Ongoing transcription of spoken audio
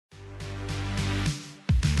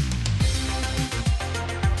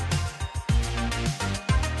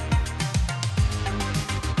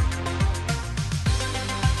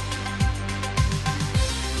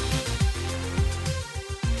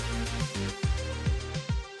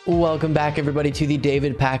Welcome back, everybody, to the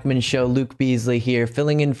David Pakman Show. Luke Beasley here,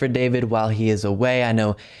 filling in for David while he is away. I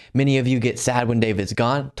know many of you get sad when David's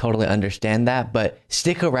gone. Totally understand that, but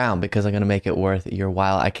stick around because I'm going to make it worth your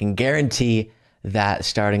while. I can guarantee that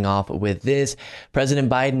starting off with this, President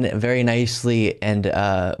Biden very nicely and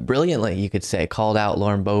brilliantly, you could say, called out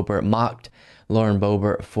Lauren Boebert, mocked Lauren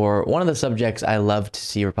Boebert for one of the subjects I love to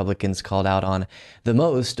see Republicans called out on the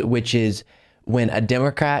most, which is when a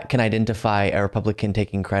Democrat can identify a Republican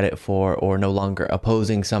taking credit for or no longer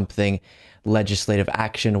opposing something legislative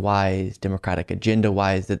action wise, Democratic agenda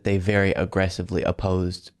wise, that they very aggressively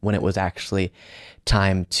opposed when it was actually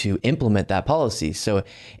time to implement that policy. So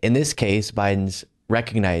in this case, Biden's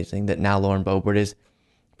recognizing that now Lauren Boebert is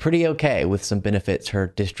pretty okay with some benefits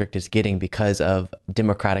her district is getting because of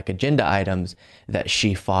Democratic agenda items that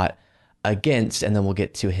she fought against. And then we'll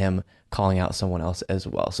get to him calling out someone else as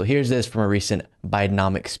well. So here's this from a recent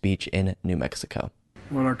Bidenomics speech in New Mexico.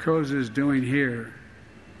 What Arcosa is doing here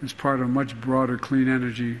is part of much broader clean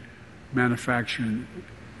energy manufacturing.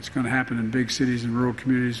 It's going to happen in big cities and rural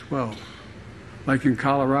communities as well. Like in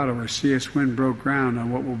Colorado, where CS Wind broke ground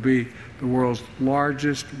on what will be the world's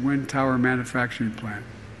largest wind tower manufacturing plant.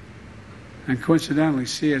 And coincidentally,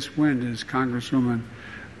 CS Wind is Congresswoman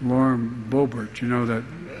Lauren Boebert, you know, that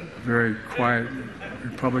very quiet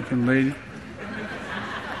Republican lady.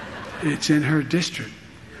 It's in her district,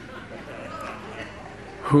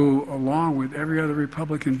 who, along with every other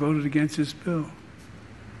Republican, voted against this bill.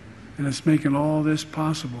 And it's making all this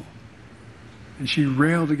possible. And she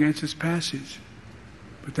railed against its passage.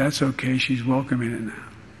 But that's okay, she's welcoming it now.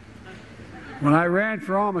 When I ran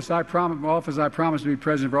for office, I promised to be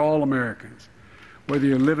president for all Americans. Whether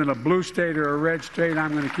you live in a blue state or a red state,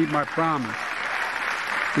 I'm going to keep my promise.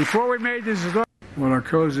 Before we made this, what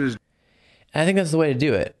Arcosa is. I think that's the way to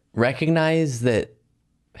do it. Recognize that,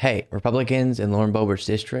 hey, Republicans in Lauren Boebert's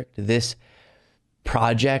district, this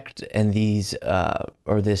project and these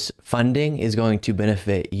or this funding is going to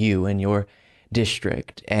benefit you and your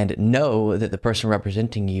district, and know that the person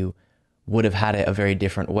representing you would have had it a very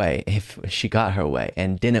different way if she got her way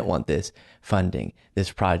and didn't want this funding,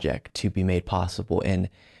 this project to be made possible in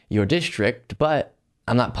your district. But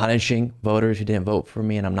I'm not punishing voters who didn't vote for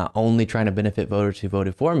me, and I'm not only trying to benefit voters who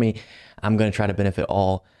voted for me. I'm going to try to benefit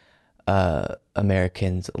all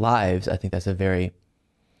Americans' lives. I think that's a very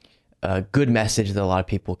good message that a lot of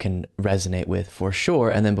people can resonate with for sure.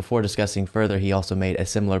 And then before discussing further, he also made a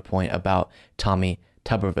similar point about Tommy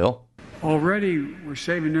Tuberville. Already, we're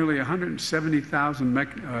saving nearly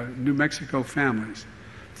 170,000 New Mexico families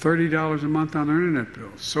 $30 a month on their internet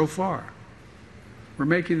bills so far. We're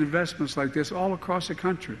making investments like this all across the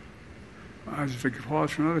country. If I could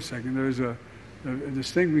pause for another second, there's a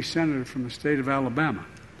distinguished senator from the state of Alabama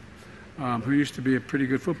who used to be a pretty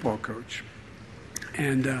good football coach.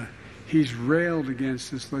 And he's railed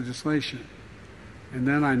against this legislation. And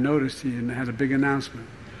then I noticed he had a big announcement.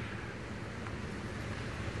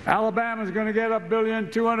 Alabama's going to get $1.2 billion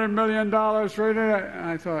for internet. And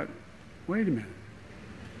I thought, wait a minute.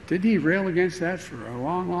 Didn't he rail against that for a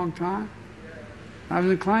long, long time? I was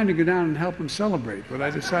inclined to go down and help him celebrate, but I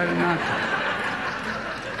decided not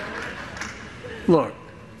to. Look.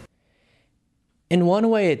 In one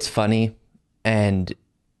way, it's funny and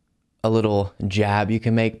a little jab you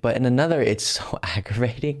can make, but in another, it's so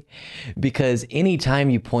aggravating because anytime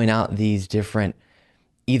you point out these different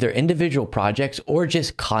either individual projects or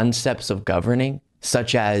just concepts of governing,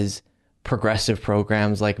 such as progressive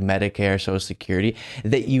programs like Medicare, Social Security,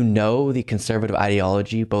 that you know the conservative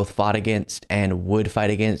ideology both fought against and would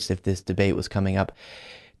fight against if this debate was coming up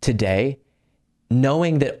today,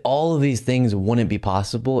 knowing that all of these things wouldn't be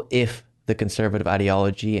possible if the conservative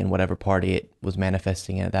ideology and whatever party it was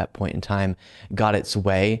manifesting in at that point in time got its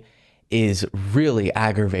way, is really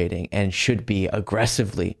aggravating and should be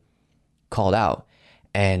aggressively called out.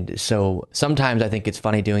 And so sometimes I think it's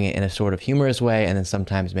funny doing it in a sort of humorous way, and then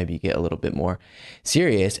sometimes maybe you get a little bit more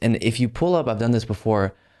serious. And if you pull up, I've done this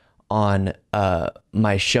before on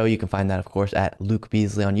my show, you can find that, of course, at Luke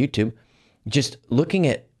Beasley on YouTube, just looking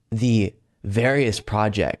at the various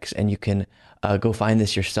projects, and you can go find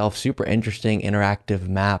this yourself. Super interesting interactive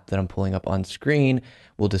map that I'm pulling up on screen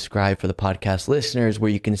will describe for the podcast listeners,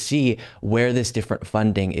 where you can see where this different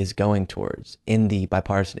funding is going towards in the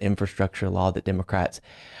bipartisan infrastructure law that Democrats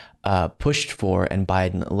pushed for and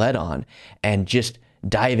Biden led on, and just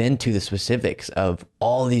dive into the specifics of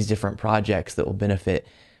all these different projects that will benefit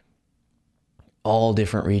all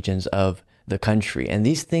different regions of the country. And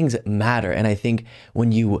these things matter. And I think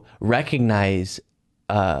when you recognize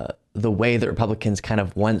the way that Republicans kind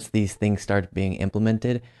of, once these things start being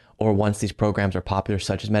implemented or once these programs are popular,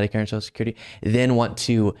 such as Medicare and Social Security, then want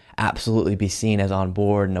to absolutely be seen as on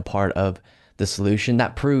board and a part of the solution.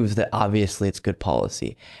 That proves that obviously it's good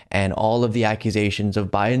policy. And all of the accusations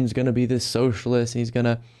of Biden's going to be this socialist, he's going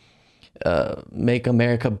to make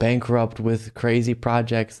America bankrupt with crazy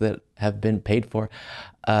projects that have been paid for.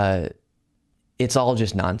 It's all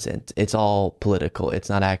just nonsense. It's all political. It's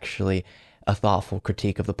not actually a thoughtful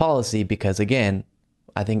critique of the policy because, again,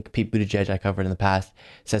 I think Pete Buttigieg, I covered in the past,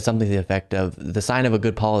 said something to the effect of the sign of a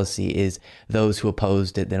good policy is those who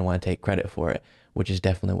opposed it then want to take credit for it, which is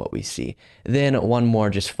definitely what we see. Then one more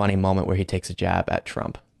just funny moment where he takes a jab at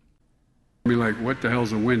Trump. Be like, what the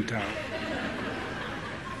hell's a wind tower?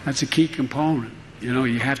 That's a key component. You know,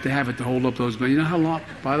 you have to have it to hold up those blades. You know how long,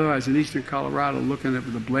 by the way, I was in eastern Colorado looking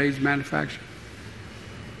at the blades manufactured.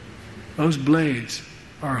 Those blades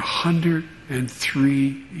are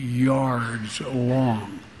 103 yards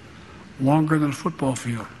long, longer than a football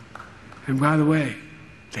field. And by the way,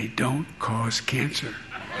 they don't cause cancer.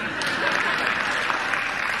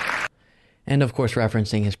 And of course,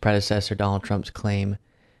 referencing his predecessor, Donald Trump's claim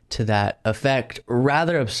to that effect,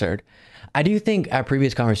 rather absurd. I do think our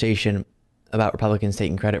previous conversation about Republicans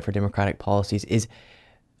taking credit for Democratic policies is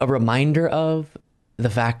a reminder of the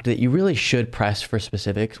fact that you really should press for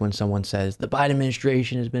specifics when someone says the Biden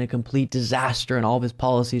administration has been a complete disaster and all of his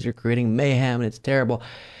policies are creating mayhem and it's terrible.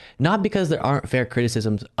 Not because there aren't fair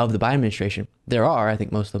criticisms of the Biden administration. There are. I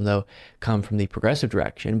think most of them, though, come from the progressive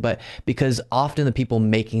direction. But because often the people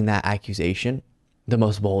making that accusation the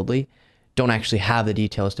most boldly don't actually have the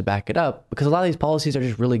details to back it up, because a lot of these policies are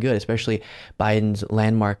just really good, especially Biden's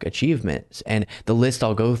landmark achievements. And the list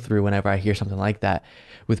I'll go through whenever I hear something like that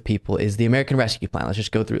with people is the American Rescue Plan. Let's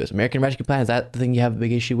just go through this. American Rescue Plan, is that the thing you have a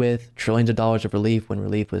big issue with? Trillions of dollars of relief when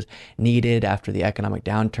relief was needed after the economic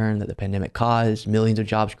downturn that the pandemic caused. Millions of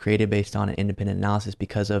jobs created based on an independent analysis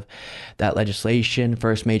because of that legislation.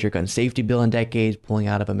 First major gun safety bill in decades, pulling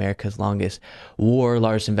out of America's longest war.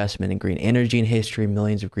 Largest investment in green energy in history.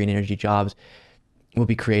 Millions of green energy jobs will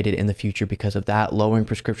be created in the future because of that. Lowering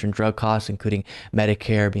prescription drug costs, including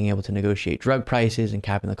Medicare being able to negotiate drug prices and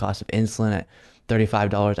capping the cost of insulin at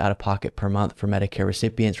 $35 out of pocket per month for Medicare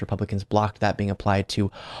recipients. Republicans blocked that being applied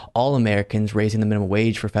to all Americans, raising the minimum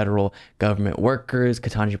wage for federal government workers.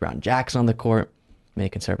 Ketanji Brown Jackson on the court. Many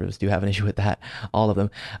conservatives do have an issue with that, all of them.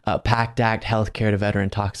 PACT Act, healthcare to veteran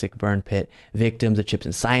toxic burn pit victims. The Chips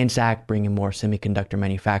and Science Act, bringing more semiconductor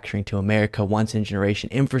manufacturing to America. Once in a generation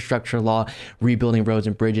infrastructure law, rebuilding roads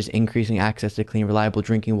and bridges, increasing access to clean, reliable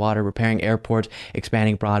drinking water, repairing airports,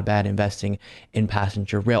 expanding broadband, investing in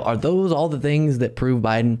passenger rail. Are those all the things that prove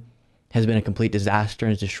Biden has been a complete disaster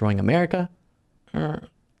and is destroying America?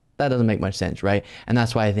 That doesn't make much sense, right? And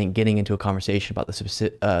that's why I think getting into a conversation about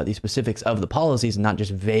the specifics of the policies and not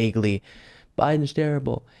just vaguely Biden's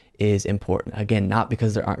terrible is important. Again, not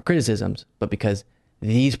because there aren't criticisms, but because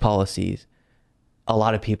these policies, a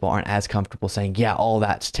lot of people aren't as comfortable saying, yeah, all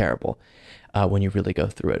that's terrible when you really go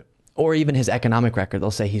through it. Or even his economic record,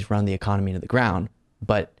 they'll say he's run the economy into the ground.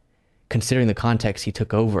 But considering the context he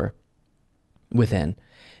took over within,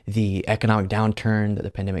 the economic downturn that the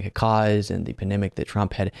pandemic had caused and the pandemic that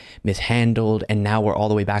Trump had mishandled. And now we're all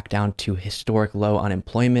the way back down to historic low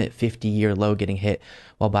unemployment, 50-year low getting hit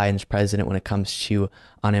while Biden's president when it comes to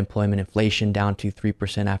unemployment, inflation down to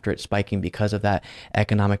 3% after it's spiking because of that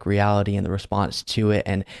economic reality and the response to it,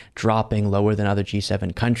 and dropping lower than other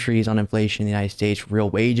G7 countries on inflation in the United States, real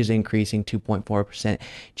wages increasing 2.4%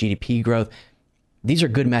 GDP growth. These are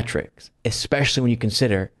good metrics, especially when you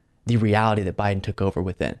consider the reality that Biden took over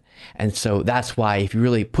within. And so that's why if you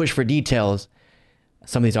really push for details,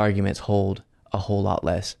 some of these arguments hold a whole lot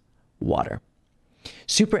less water.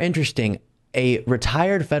 Super interesting. A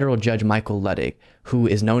retired federal judge, Michael Ludwig, who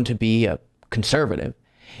is known to be a conservative,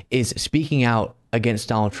 is speaking out against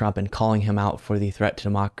Donald Trump and calling him out for the threat to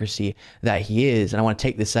democracy that he is. And I want to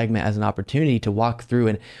take this segment as an opportunity to walk through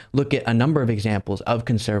and look at a number of examples of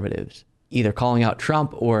conservatives either calling out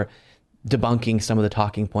Trump or debunking some of the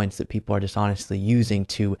talking points that people are dishonestly using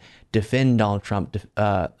to defend Donald Trump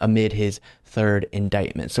amid his third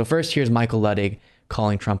indictment. So first, here's Michael Ludwig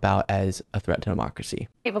calling Trump out as a threat to democracy.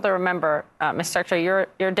 People to remember, Mr. Secretary, you're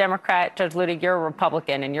a Democrat, Judge Ludwig, you're a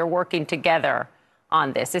Republican, and you're working together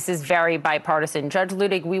on this. This is very bipartisan. Judge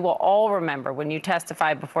Ludwig, we will all remember when you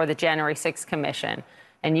testified before the January 6th Commission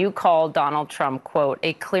and you called Donald Trump, quote,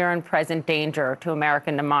 a clear and present danger to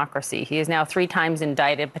American democracy. He is now 3 times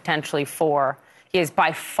indicted, potentially 4. He is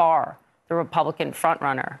by far the Republican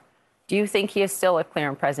frontrunner. Do you think he is still a clear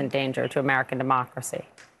and present danger to American democracy?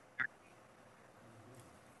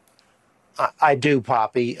 I do,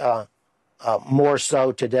 Poppy, more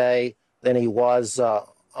so today than he was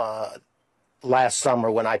last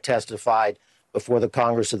summer when I testified before the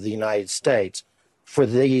Congress of the United States for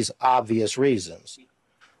these obvious reasons.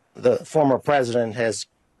 The former president has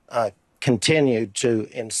continued to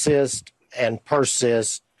insist and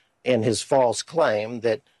persist in his false claim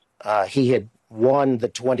that he had won the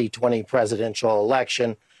 2020 presidential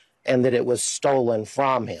election and that it was stolen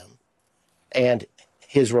from him. And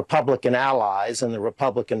his Republican allies and the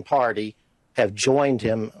Republican Party have joined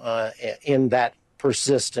him in that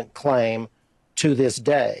persistent claim to this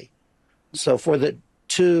day. So for the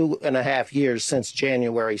 2.5 years since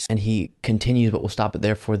January. And he continues, but we'll stop it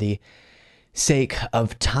there for the sake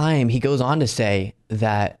of time. He goes on to say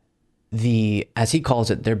that as he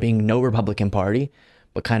calls it, there being no Republican Party,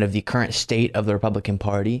 but kind of the current state of the Republican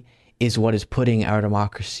Party is what is putting our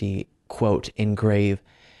democracy, quote, in grave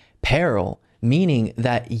peril, meaning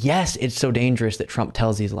that, yes, it's so dangerous that Trump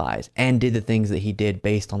tells these lies and did the things that he did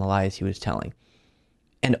based on the lies he was telling.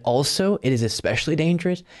 And also, it is especially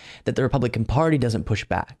dangerous that the Republican Party doesn't push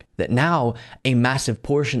back, that now a massive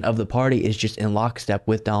portion of the party is just in lockstep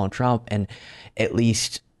with Donald Trump and at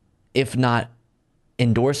least, if not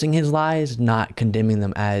endorsing his lies, not condemning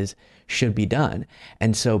them as should be done.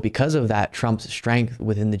 And so because of that, Trump's strength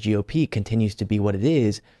within the GOP continues to be what it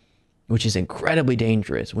is, which is incredibly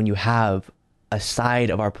dangerous when you have a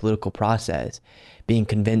side of our political process being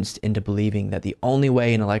convinced into believing that the only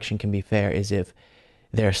way an election can be fair is if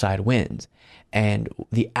their side wins. And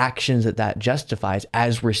the actions that justifies,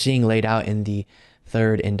 as we're seeing laid out in the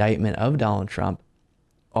third indictment of Donald Trump,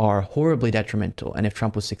 are horribly detrimental. And if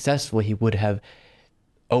Trump was successful, he would have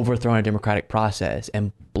overthrown a democratic process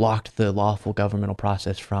and blocked the lawful governmental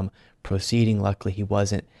process from proceeding. Luckily, he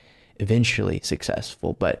wasn't eventually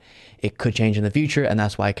successful, but it could change in the future. And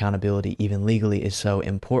that's why accountability, even legally, is so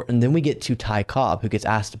important. Then we get to Ty Cobb, who gets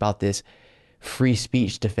asked about this free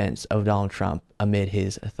speech defense of Donald Trump amid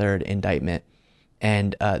his third indictment.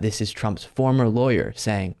 And this is Trump's former lawyer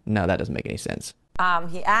saying, no, that doesn't make any sense.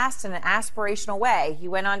 He asked in an aspirational way. He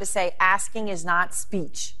went on to say, asking is not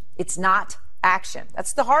speech. It's not action.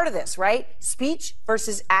 That's the heart of this, right? Speech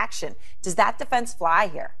versus action. Does that defense fly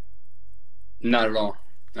here? Not at all.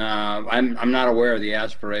 I'm not aware of the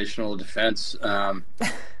aspirational defense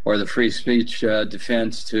or the free speech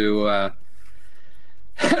defense to a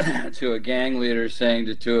gang leader saying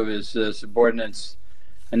to two of his subordinates,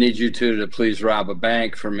 I need you two to please rob a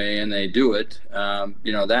bank for me, and they do it.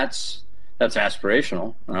 That's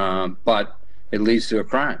aspirational, but it leads to a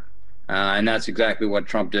crime. And that's exactly what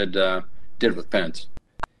Trump did with Pence.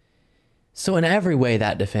 So in every way,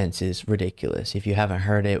 that defense is ridiculous. If you haven't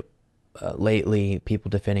heard it lately, people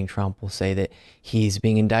defending Trump will say that he's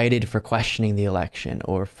being indicted for questioning the election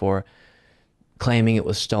or for claiming it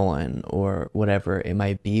was stolen or whatever it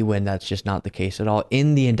might be, when that's just not the case at all.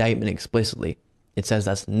 In the indictment explicitly, it says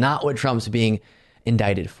that's not what Trump's being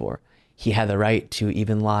indicted for. He had the right to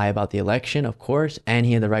even lie about the election, of course, and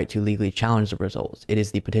he had the right to legally challenge the results. It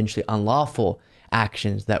is the potentially unlawful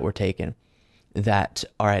actions that were taken that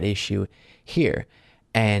are at issue here.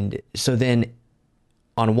 And so then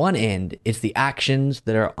on one end, it's the actions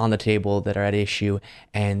that are on the table that are at issue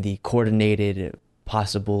and the coordinated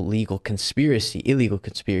possible illegal conspiracy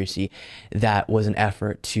that was an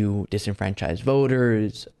effort to disenfranchise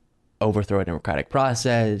voters, overthrow a democratic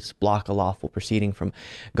process, block a lawful proceeding from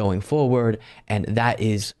going forward. And that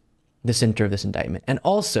is the center of this indictment. And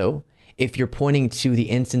also, if you're pointing to the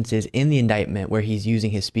instances in the indictment where he's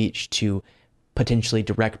using his speech to potentially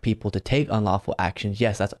direct people to take unlawful actions,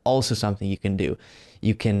 yes, that's also something you can do.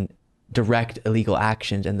 You can direct illegal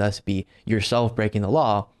actions and thus be yourself breaking the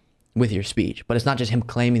law with your speech. But it's not just him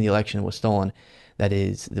claiming the election was stolen that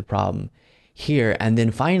is the problem here. And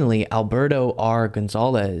then finally, Alberto R.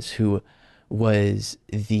 Gonzalez, who was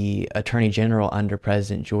the Attorney General under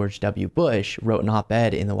President George W. Bush, wrote an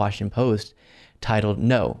op-ed in the Washington Post titled,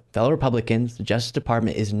 "No, fellow Republicans, the Justice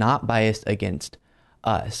Department is not biased against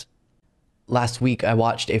us." Last week, I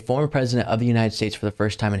watched a former president of the United States for the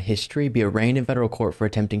first time in history be arraigned in federal court for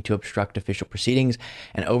attempting to obstruct official proceedings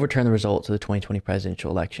and overturn the results of the 2020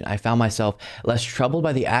 presidential election. I found myself less troubled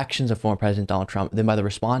by the actions of former President Donald Trump than by the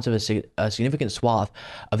response of a significant swath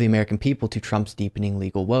of the American people to Trump's deepening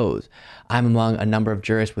legal woes. I'm among a number of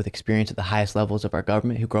jurists with experience at the highest levels of our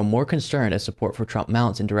government who grow more concerned as support for Trump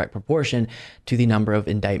mounts in direct proportion to the number of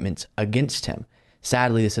indictments against him.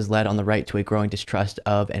 Sadly, this has led on the right to a growing distrust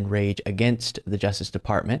of and rage against the Justice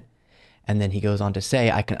Department. And then he goes on to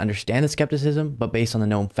say, I can understand the skepticism, but based on the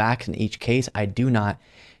known facts in each case, I do not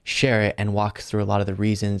share it, and walk through a lot of the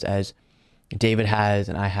reasons, as David has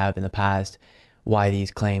and I have in the past, why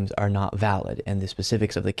these claims are not valid. And the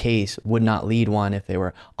specifics of the case would not lead one, if they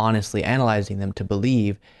were honestly analyzing them, to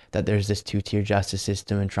believe that there's this two-tier justice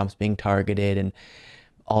system and Trump's being targeted and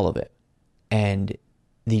all of it. And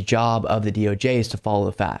the job of the DOJ is to follow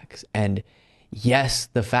the facts. And yes,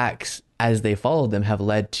 the facts as they followed them have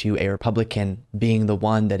led to a Republican being the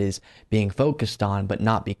one that is being focused on, but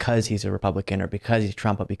not because he's a Republican or because he's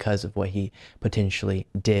Trump, but because of what he potentially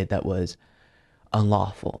did that was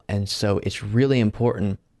unlawful. And so it's really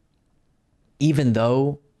important, even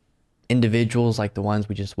though individuals like the ones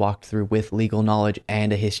we just walked through with legal knowledge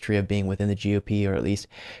and a history of being within the GOP, or at least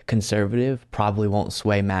conservative, probably won't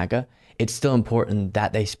sway MAGA, it's still important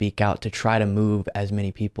that they speak out to try to move as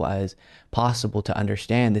many people as possible to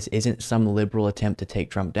understand this isn't some liberal attempt to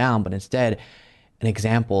take Trump down, but instead an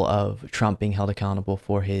example of Trump being held accountable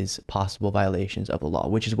for his possible violations of the law,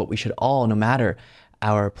 which is what we should all, no matter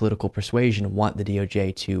our political persuasion, want the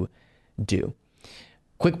DOJ to do.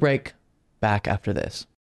 Quick break, back after this.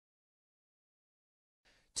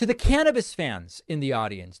 To the cannabis fans in the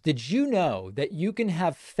audience, did you know that you can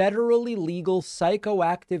have federally legal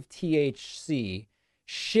psychoactive THC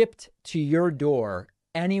shipped to your door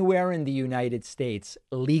anywhere in the United States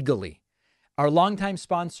legally? Our longtime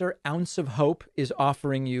sponsor, Ounce of Hope, is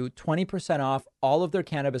offering you 20% off all of their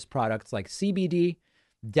cannabis products like CBD,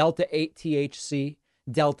 Delta 8 THC,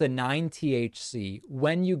 Delta 9 THC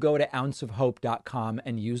when you go to ounceofhope.com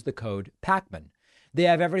and use the code PACMAN. They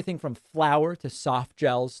have everything from flour to soft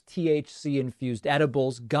gels, THC-infused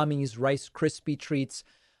edibles, gummies, Rice Krispie treats,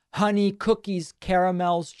 honey, cookies,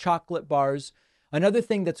 caramels, chocolate bars. Another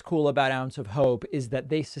thing that's cool about Ounce of Hope is that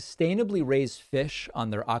they sustainably raise fish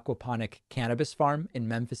on their aquaponic cannabis farm in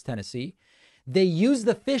Memphis, Tennessee. They use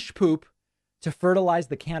the fish poop to fertilize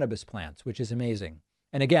the cannabis plants, which is amazing.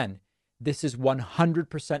 And again, this is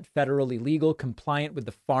 100% federally legal, compliant with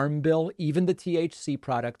the Farm Bill, even the THC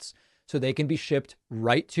products, so they can be shipped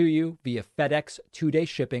right to you via FedEx 2-day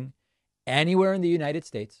shipping anywhere in the United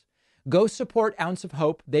States. Go support Ounce of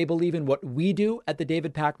Hope. They believe in what we do at the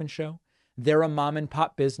David Pakman Show. They're a mom and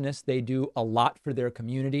pop business. They do a lot for their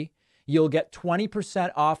community. You'll get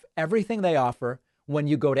 20% off everything they offer when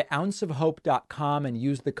you go to ounceofhope.com and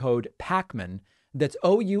use the code PACMAN. That's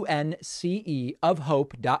OUNCE of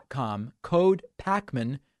hope.com, code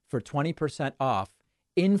PACMAN for 20% off.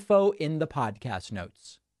 Info in the podcast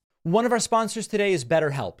notes. One of our sponsors today is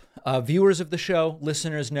BetterHelp. Viewers of the show,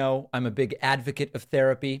 listeners know I'm a big advocate of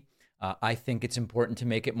therapy. I think it's important to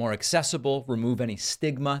make it more accessible, remove any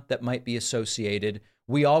stigma that might be associated.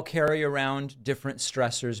 We all carry around different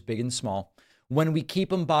stressors, big and small. When we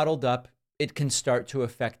keep them bottled up, it can start to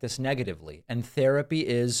affect us negatively. And therapy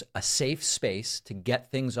is a safe space to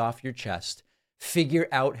get things off your chest, figure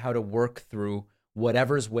out how to work through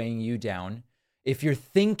whatever's weighing you down. If you're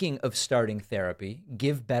thinking of starting therapy,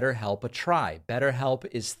 give BetterHelp a try. BetterHelp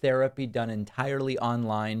is therapy done entirely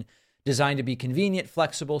online, designed to be convenient,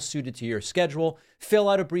 flexible, suited to your schedule. Fill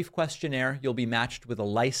out a brief questionnaire. You'll be matched with a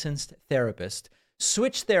licensed therapist.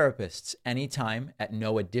 Switch therapists anytime at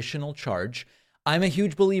no additional charge. I'm a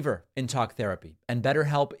huge believer in talk therapy, and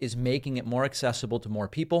BetterHelp is making it more accessible to more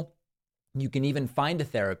people. You can even find a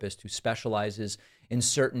therapist who specializes in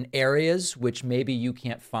certain areas, which maybe you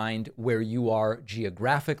can't find where you are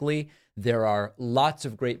geographically. There are lots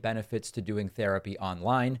of great benefits to doing therapy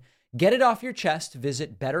online. Get it off your chest.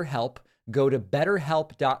 Visit BetterHelp. Go to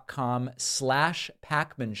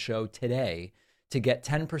betterhelp.com/Pacman Show today to get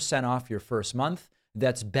 10% off your first month.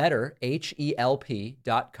 That's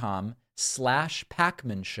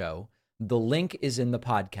betterhelp.com/Pacman Show. The link is in the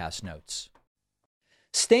podcast notes.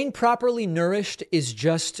 Staying properly nourished is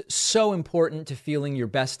just so important to feeling your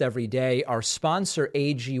best every day. Our sponsor,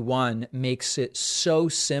 AG1, makes it so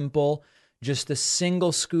simple. Just a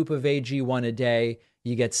single scoop of AG1 a day.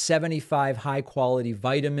 You get 75 high-quality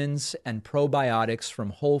vitamins and probiotics from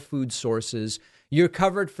whole food sources. You're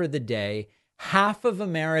covered for the day. Half of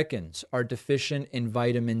Americans are deficient in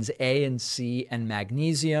vitamins A and C and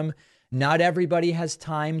magnesium. Not everybody has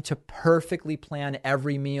time to perfectly plan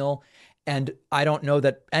every meal. And I don't know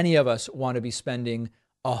that any of us want to be spending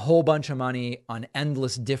a whole bunch of money on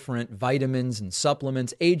endless different vitamins and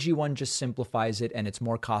supplements. AG1 just simplifies it, and it's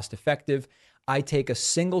more cost effective. I take a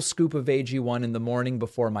single scoop of AG1 in the morning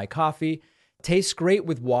before my coffee. Tastes great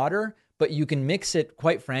with water, but you can mix it,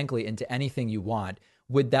 quite frankly, into anything you want.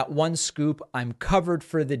 With that one scoop, I'm covered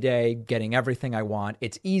for the day, getting everything I want.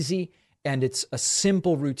 It's easy, and it's a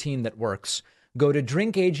simple routine that works. Go to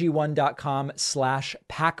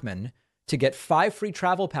drinkag1.com/Pacman to get 5 free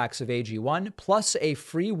travel packs of AG1 plus a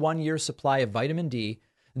free 1-year supply of vitamin D.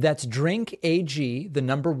 That's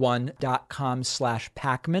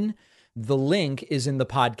drinkag1.com/Pacman. The link is in the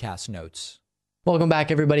podcast notes. Welcome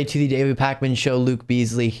back, everybody, to the David Pakman Show. Luke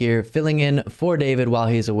Beasley here, filling in for David while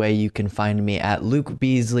he's away. You can find me at Luke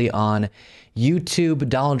Beasley on YouTube.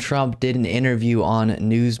 Donald Trump did an interview on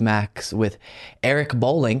Newsmax with Eric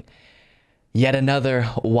Bolling. Yet another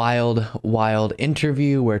wild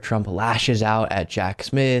interview where Trump lashes out at Jack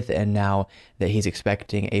Smith, and now that he's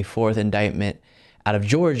expecting a fourth indictment out of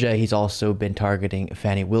Georgia, he's also been targeting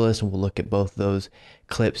Fani Willis, and we'll look at both those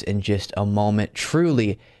clips in just a moment.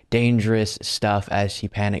 Truly dangerous stuff as he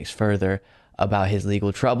panics further about his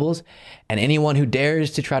legal troubles, and anyone who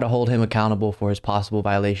dares to try to hold him accountable for his possible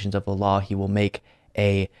violations of the law, he will make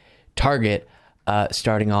a target,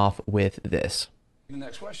 starting off with this. The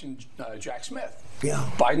next question, Jack Smith. Yeah.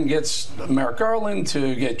 Biden gets Merrick Garland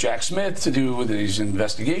to get Jack Smith to do these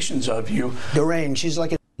investigations of you. Deranged. She's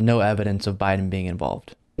like a No evidence of Biden being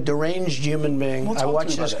involved. deranged human being. Well, I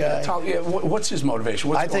watch this guy. What's his motivation?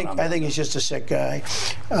 What's I think he's just a sick guy.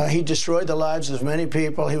 He destroyed the lives of many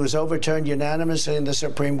people. He was overturned unanimously in the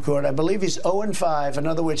Supreme Court. I believe he's 0-5. In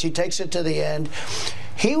other words, he takes it to the end.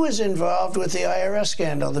 He was involved with the IRS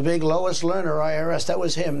scandal, the big Lois Lerner IRS. That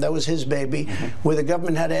was him. That was his baby, where the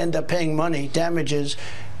government had to end up paying money, damages,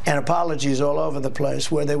 and apologies all over the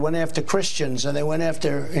place, where they went after Christians and they went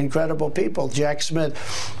after incredible people. Jack Smith,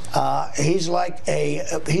 he's like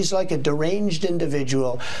a deranged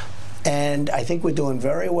individual, and I think we're doing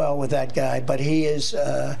very well with that guy. But he's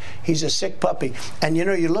a sick puppy. And you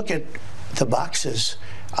know, you look at the boxes.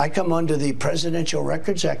 I come under the Presidential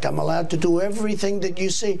Records Act. I'm allowed to do everything that you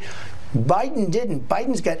see. Biden didn't.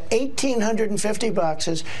 Biden's got 1,850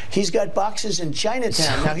 boxes. He's got boxes in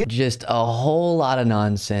Chinatown. Now, Just a whole lot of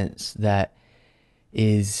nonsense that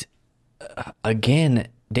is, again,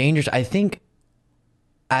 dangerous. I think,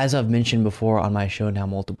 as I've mentioned before on my show now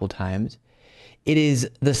multiple times, it is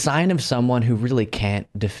the sign of someone who really can't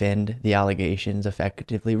defend the allegations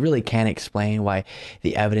effectively, really can't explain why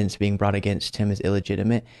the evidence being brought against him is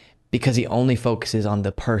illegitimate, because he only focuses on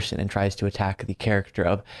the person and tries to attack the character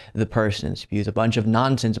of the person and spews a bunch of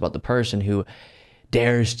nonsense about the person who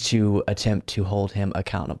dares to attempt to hold him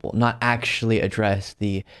accountable, not actually address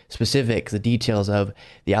the specifics, the details of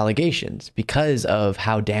the allegations because of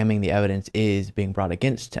how damning the evidence is being brought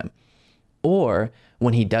against him. Or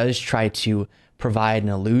when he does try to provide an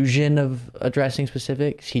illusion of addressing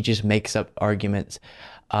specifics, he just makes up arguments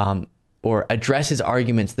or addresses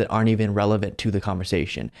arguments that aren't even relevant to the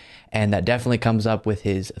conversation. And that definitely comes up with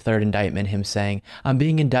his third indictment, him saying, I'm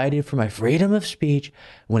being indicted for my freedom of speech,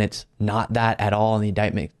 when it's not that at all. And the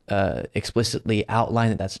indictment explicitly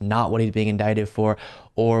outlined that that's not what he's being indicted for.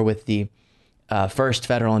 Or with the first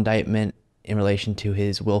federal indictment in relation to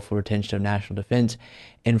his willful retention of national defense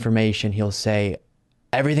information, he'll say,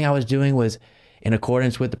 everything I was doing was in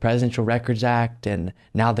accordance with the Presidential Records Act, and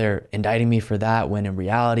now they're indicting me for that, when in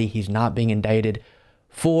reality he's not being indicted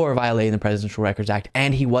for violating the Presidential Records Act,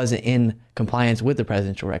 and he wasn't in compliance with the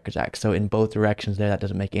Presidential Records Act. So in both directions there, that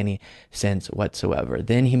doesn't make any sense whatsoever.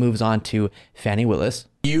 Then he moves on to Fani Willis.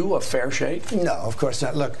 You a fair shake? no, of course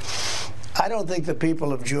not. Look, I don't think the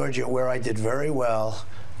people of Georgia, where I did very well,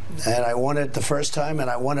 and I won it the first time, and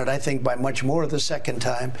I won it, I think, by much more the second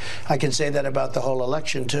time. I can say that about the whole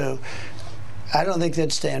election, too. I don't think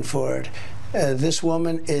they'd stand for it. This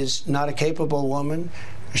woman is not a capable woman.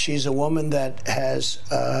 She's a woman that has,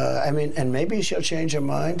 and maybe she'll change her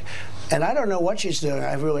mind. And I don't know what she's doing.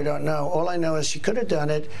 I really don't know. All I know is she could have done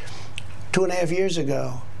it 2.5 years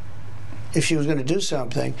ago if she was going to do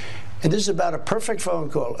something. And this is about a perfect phone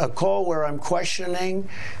call, a call where I'm questioning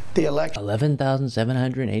the election.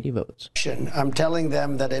 11,780 votes. I'm telling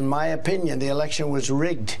them that, in my opinion, the election was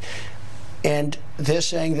rigged. And they're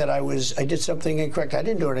saying that I did something incorrect. I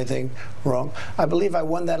didn't do anything wrong. I believe I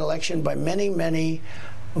won that election by many, many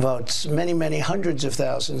votes, many, many hundreds of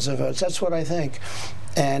thousands of votes. That's what I think.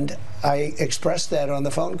 And I expressed that on the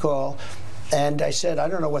phone call. And I said, I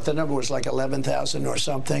don't know what the number was, like 11,000 or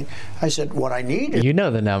something. I said, what I need is... You know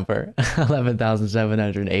the number,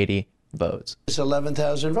 11,780 votes. It's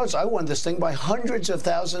 11,000 votes. I won this thing by hundreds of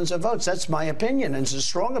thousands of votes. That's my opinion, and it's a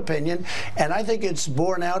strong opinion, and I think it's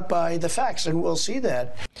borne out by the facts, and we'll see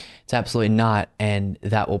that. It's absolutely not, and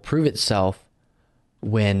that will prove itself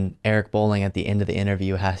when Eric Bolling at the end of the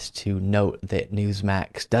interview has to note that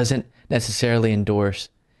Newsmax doesn't necessarily endorse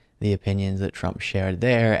the opinions that Trump shared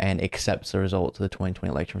there and accepts the results of the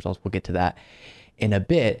 2020 election results. We'll get to that in a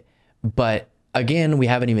bit, but again, we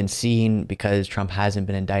haven't even seen, because Trump hasn't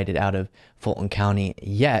been indicted out of Fulton County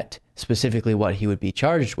yet, specifically what he would be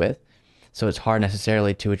charged with. So it's hard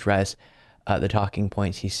necessarily to address the talking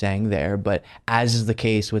points he's saying there. But as is the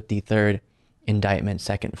case with the third indictment,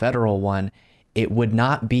 second federal one, it would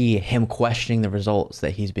not be him questioning the results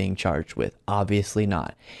that he's being charged with. Obviously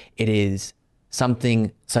not. It is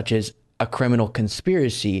something such as a criminal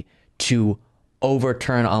conspiracy to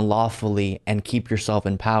overturn unlawfully and keep yourself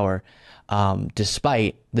in power,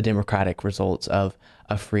 despite the democratic results of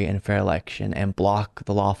a free and fair election, and block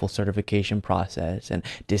the lawful certification process and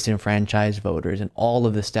disenfranchise voters and all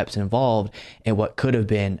of the steps involved in what could have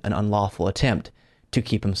been an unlawful attempt to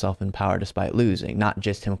keep himself in power despite losing, not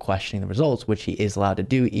just him questioning the results, which he is allowed to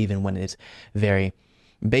do even when it's very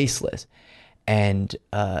baseless. And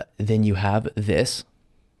then you have this.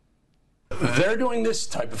 They're doing this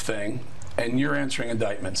type of thing, and you're answering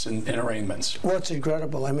indictments and arraignments. Well, it's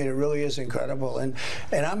incredible. I mean, it really is incredible. And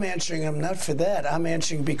I'm answering them not for that. I'm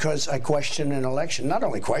answering because I question an election. Not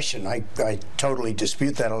only question, I totally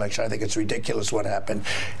dispute that election. I think it's ridiculous what happened,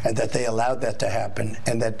 and that they allowed that to happen,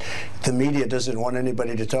 and that the media doesn't want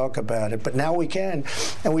anybody to talk about it. But now we can,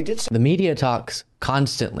 and we did. The media talks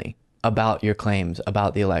constantly about your claims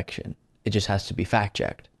about the election. It just has to be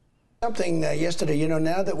fact-checked. Something yesterday, you know,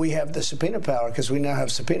 now that we have the subpoena power, because we now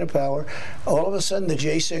have subpoena power, all of a sudden the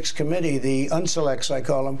J6 committee, the unselects, I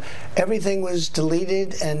call them, everything was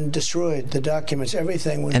deleted and destroyed. The documents,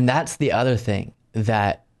 everything was. And that's the other thing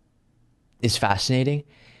that is fascinating.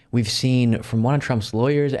 We've seen from one of Trump's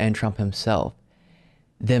lawyers and Trump himself,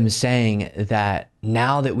 them saying that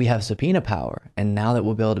now that we have subpoena power and now that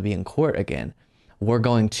we'll be able to be in court again, we're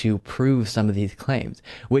going to prove some of these claims,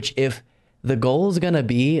 which if the goal is going to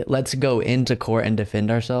be, let's go into court and defend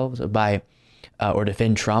ourselves by, or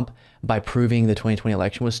defend Trump by proving the 2020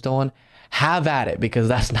 election was stolen, have at it, because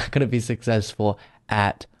that's not going to be successful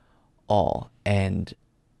at all and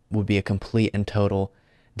would be a complete and total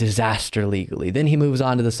disaster legally. Then he moves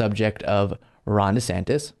on to the subject of Ron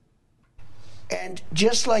DeSantis. And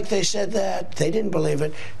just like they said that, they didn't believe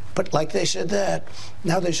it, but like they said that,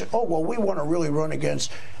 now they say, oh, well, we want to really run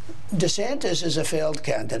against. DeSantis is a failed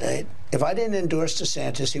candidate. If I didn't endorse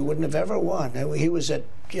DeSantis, he wouldn't have ever won. He was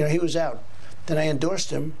he was out. Then I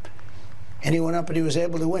endorsed him, and he went up and he was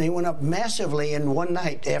able to win. He went up massively in one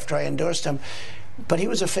night after I endorsed him. But he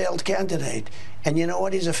was a failed candidate. And you know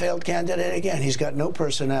what? He's a failed candidate again. He's got no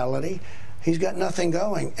personality. He's got nothing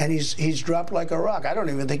going, and he's dropped like a rock. I don't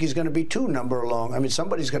even think he's going to be 2 number long. I mean,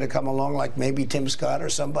 somebody's going to come along, like maybe Tim Scott or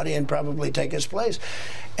somebody, and probably take his place.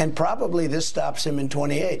 And probably this stops him in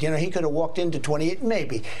 28. You know, he could have walked into 28,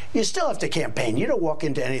 maybe. You still have to campaign. You don't walk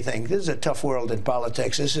into anything. This is a tough world in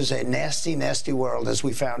politics. This is a nasty, nasty world, as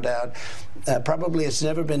we found out. Probably it's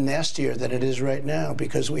never been nastier than it is right now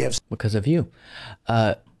because we have. Because of you.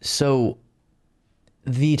 So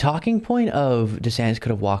the talking point of DeSantis could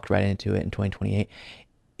have walked right into it in 2028.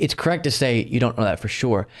 It's correct to say you don't know that for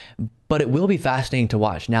sure, but it will be fascinating to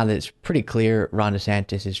watch now that it's pretty clear Ron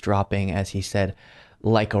DeSantis is dropping, as he said,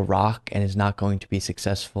 like a rock and is not going to be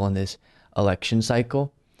successful in this election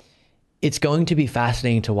cycle. It's going to be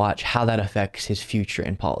fascinating to watch how that affects his future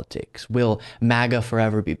in politics. Will MAGA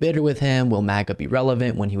forever be bitter with him? Will MAGA be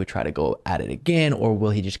relevant when he would try to go at it again? Or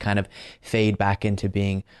will he just kind of fade back into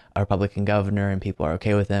being a Republican governor and people are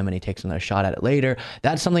okay with him and he takes another shot at it later?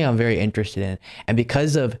 That's something I'm very interested in. And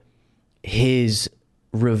because of his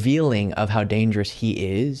revealing of how dangerous he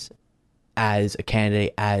is as a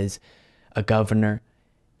candidate, as a governor,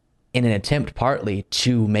 in an attempt partly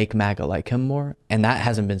to make MAGA like him more. And that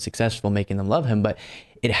hasn't been successful making them love him, but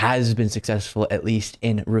it has been successful at least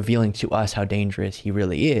in revealing to us how dangerous he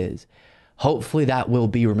really is. Hopefully that will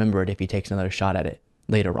be remembered if he takes another shot at it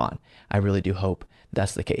later on. I really do hope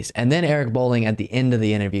that's the case. And then Eric Bolling at the end of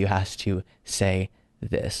the interview has to say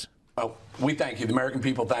this. Oh, we thank you. The American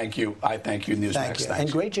people thank you. I thank you, Newsmax. Thank you. Thanks. And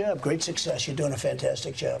great job, great success. You're doing a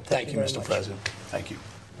fantastic job. Thank you, very Mr. much. President. Thank you.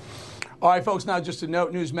 All right, folks, now just a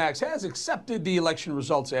note, Newsmax has accepted the election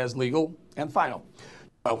results as legal and final.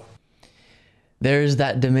 Oh. There's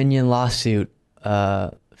that Dominion lawsuit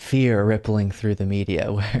fear rippling through the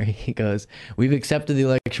media where he goes, we've accepted the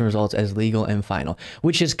election results as legal and final,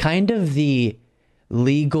 which is kind of the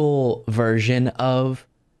legal version of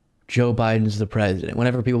Joe Biden's the president.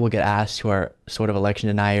 Whenever people will get asked who are sort of election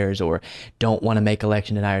deniers or don't want to make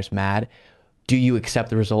election deniers mad, do you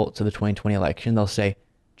accept the results of the 2020 election? They'll say,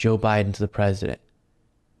 Joe Biden's the president.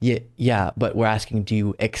 Yeah, but we're asking, do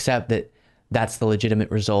you accept that that's the legitimate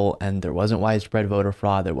result and there wasn't widespread voter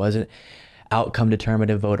fraud, there wasn't outcome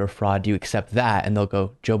determinative voter fraud? Do you accept that? And they'll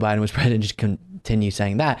go, Joe Biden was president, just continue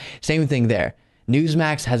saying that. Same thing there.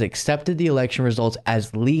 Newsmax has accepted the election results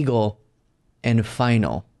as legal and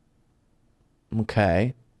final.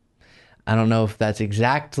 Okay. I don't know if that's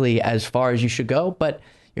exactly as far as you should go, but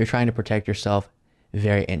you're trying to protect yourself.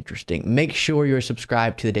 very interesting. Make sure you're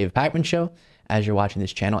subscribed to the David Pakman Show as you're watching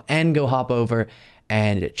this channel, and go hop over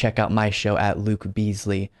and check out my show at Luke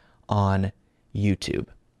Beasley on YouTube.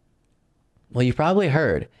 Well, you've probably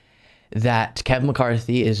heard that Kevin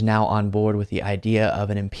McCarthy is now on board with the idea of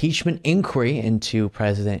an impeachment inquiry into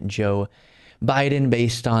President Joe Biden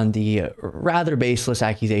based on the rather baseless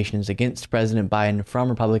accusations against President Biden from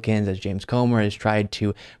Republicans, as James Comer has tried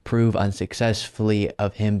to prove unsuccessfully,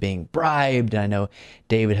 of him being bribed. And I know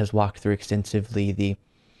David has walked through extensively the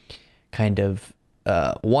kind of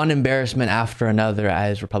one embarrassment after another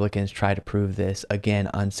as Republicans try to prove this, again,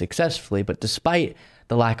 unsuccessfully. But despite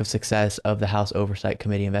the lack of success of the House Oversight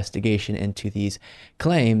Committee investigation into these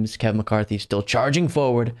claims, Kevin McCarthy is still charging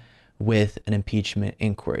forward with an impeachment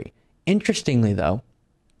inquiry. Interestingly, though,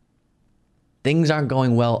 things aren't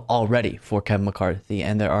going well already for Kevin McCarthy,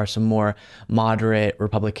 and there are some more moderate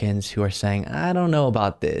Republicans who are saying, I don't know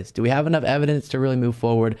about this. Do we have enough evidence to really move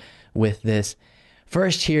forward with this?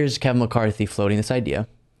 First, here's Kevin McCarthy floating this idea.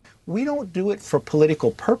 We don't do it for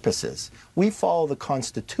political purposes. We follow the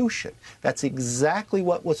Constitution. That's exactly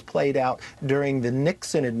what was played out during the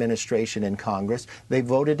Nixon administration in Congress. They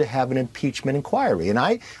voted to have an impeachment inquiry. And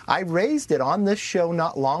I raised it on this show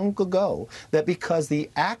not long ago that because the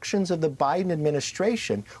actions of the Biden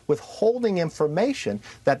administration withholding information,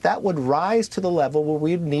 that would rise to the level where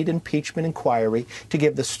we'd need impeachment inquiry to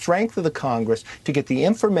give the strength of the Congress to get the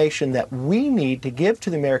information that we need to give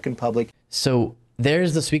to the American public. So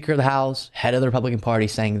there's the Speaker of the House, head of the Republican Party,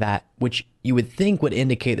 saying that, which you would think would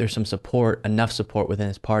indicate there's some support, enough support within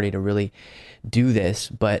his party to really do this.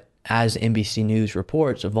 But as NBC News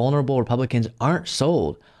reports, vulnerable Republicans aren't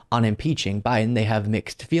sold on impeaching Biden. They have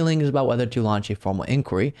mixed feelings about whether to launch a formal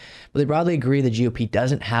inquiry, but they broadly agree the GOP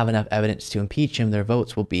doesn't have enough evidence to impeach him. Their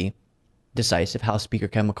votes will be decisive. House Speaker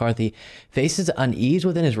Kevin McCarthy faces unease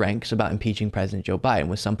within his ranks about impeaching President Joe Biden,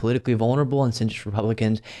 with some politically vulnerable and centrist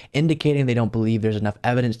Republicans indicating they don't believe there's enough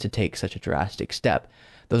evidence to take such a drastic step.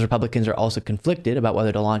 Those Republicans are also conflicted about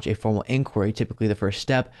whether to launch a formal inquiry, typically the first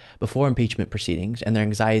step before impeachment proceedings, and their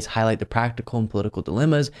anxieties highlight the practical and political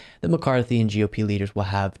dilemmas that McCarthy and GOP leaders will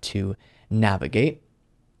have to navigate.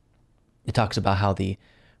 It talks about how the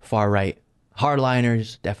far-right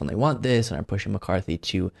hardliners definitely want this and are pushing McCarthy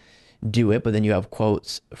to do it, but then you have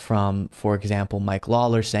quotes from, for example, Mike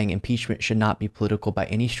Lawler saying impeachment should not be political by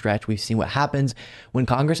any stretch. We've seen what happens when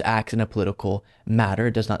Congress acts in a political matter.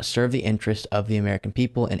 It does not serve the interest of the American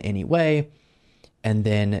people in any way. And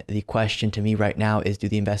then the question to me right now is, do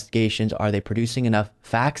the investigations, are they producing enough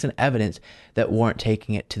facts and evidence that warrant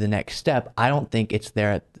taking it to the next step? I don't think it's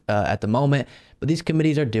there at the moment, but these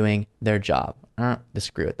committees are doing their job. I don't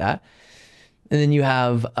disagree with that. And then you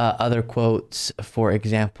have other quotes, for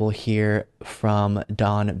example, here from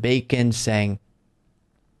Don Bacon saying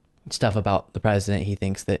stuff about the president. He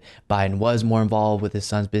thinks that Biden was more involved with his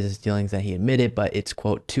son's business dealings than he admitted, but it's,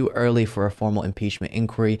 quote, too early for a formal impeachment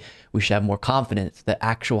inquiry. We should have more confidence that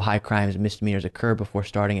actual high crimes and misdemeanors occur before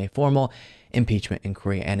starting a formal impeachment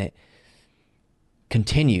inquiry. And it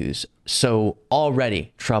continues. So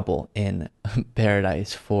already trouble in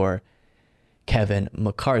paradise for Kevin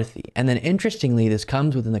McCarthy. And then interestingly, this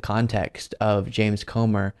comes within the context of James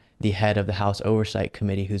Comer, the head of the House Oversight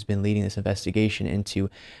Committee, who's been leading this investigation into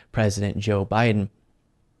President Joe Biden,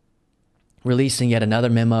 releasing yet another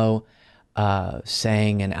memo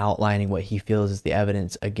saying and outlining what he feels is the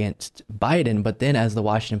evidence against Biden. But then, as the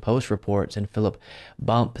Washington Post reports and Philip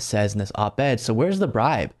Bump says in this op-ed, so where's the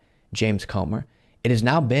bribe, James Comer? It has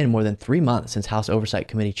now been more than 3 months since House Oversight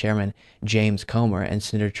Committee Chairman James Comer and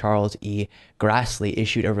Senator Charles E. Grassley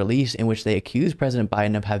issued a release in which they accused President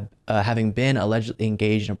Biden of having been allegedly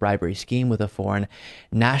engaged in a bribery scheme with a foreign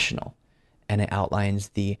national. And it outlines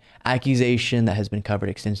the accusation that has been covered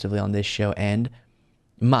extensively on this show and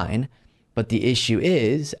mine. But the issue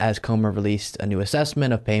is, as Comer released a new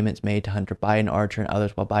assessment of payments made to Hunter Biden, Archer, and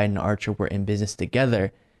others while Biden and Archer were in business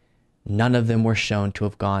together, none of them were shown to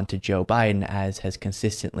have gone to Joe Biden, as has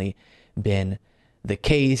consistently been the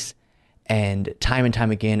case. And time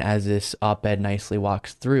again, as this op-ed nicely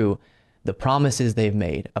walks through, the promises they've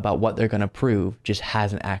made about what they're going to prove just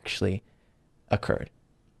hasn't actually occurred.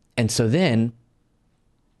 And so then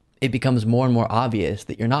it becomes more and more obvious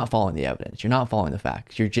that you're not following the evidence. You're not following the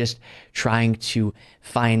facts. You're just trying to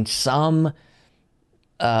find some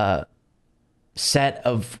set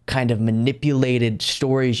of kind of manipulated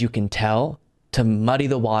stories you can tell to muddy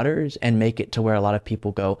the waters and make it to where a lot of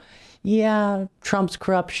people go, yeah, Trump's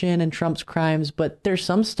corruption and Trump's crimes, but there's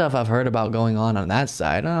some stuff I've heard about going on that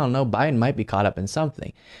side. I don't know, Biden might be caught up in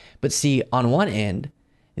something. But see, on one end,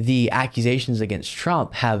 the accusations against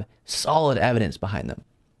Trump have solid evidence behind them.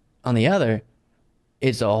 On the other,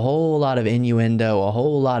 It's a whole lot of innuendo, a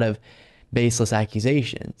whole lot of baseless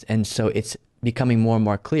accusations. And so it's becoming more and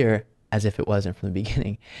more clear, as if it wasn't from the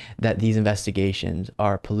beginning, that these investigations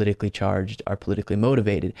are politically charged, are politically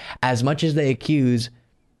motivated, as much as they accuse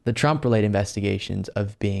the Trump-related investigations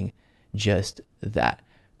of being just that.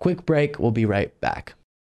 Quick break. We'll be right back.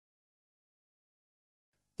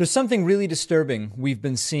 There's something really disturbing we've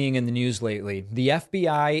been seeing in the news lately. The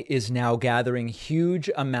FBI is now gathering huge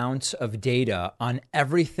amounts of data on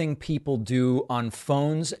everything people do on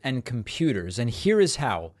phones and computers. And here is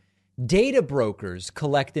how. Data brokers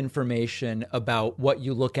collect information about what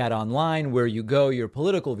you look at online, where you go, your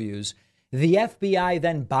political views. The FBI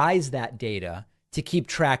then buys that data to keep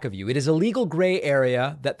track of you. It is a legal gray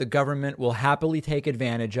area that the government will happily take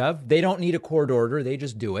advantage of. They don't need a court order. They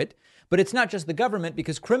just do it. But it's not just the government,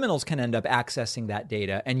 because criminals can end up accessing that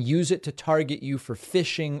data and use it to target you for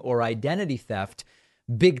phishing or identity theft.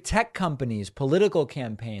 Big tech companies, political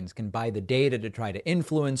campaigns can buy the data to try to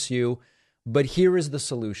influence you. But here is the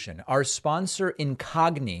solution. Our sponsor,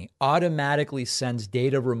 Incogni, automatically sends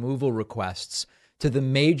data removal requests to the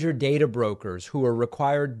major data brokers who are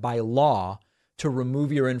required by law to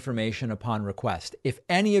remove your information upon request. If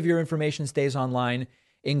any of your information stays online,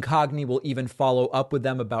 Incogni will even follow up with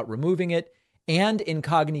them about removing it. And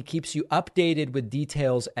Incogni keeps you updated with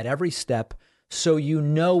details at every step, so you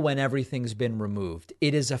know when everything's been removed.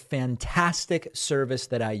 It is a fantastic service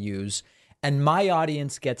that I use, and my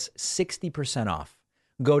audience gets 60% off.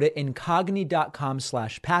 Go to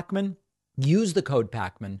incogni.com/Pacman. Use the code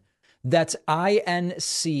Pacman. That's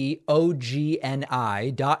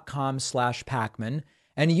incogni.com/Pacman,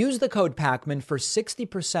 and use the code Pacman for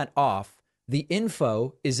 60% off. The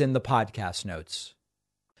info is in the podcast notes.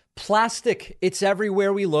 Plastic, it's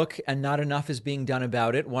everywhere we look, and not enough is being done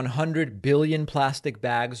about it. 100 billion plastic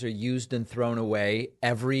bags are used and thrown away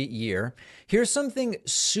every year. Here's something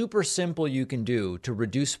super simple you can do to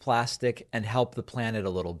reduce plastic and help the planet a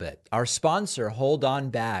little bit. Our sponsor, Hold On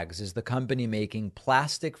Bags, is the company making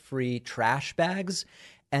plastic-free trash bags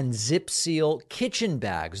and Zip Seal kitchen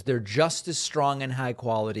bags. They're just as strong and high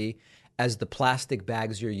quality as the plastic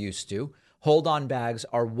bags you're used to. Hold On bags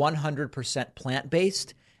are 100%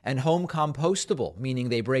 plant-based and home compostable, meaning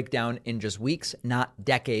they break down in just weeks, not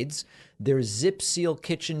decades. Their Zip Seal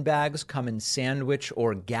kitchen bags come in sandwich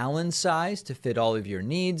or gallon size to fit all of your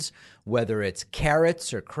needs, whether it's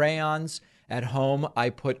carrots or crayons. At home, I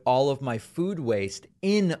put all of my food waste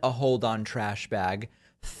in a Hold On trash bag,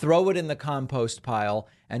 throw it in the compost pile,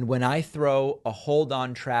 and when I throw a Hold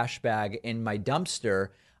On trash bag in my dumpster,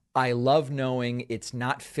 I love knowing it's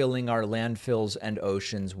not filling our landfills and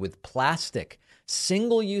oceans with plastic.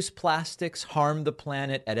 Single-use plastics harm the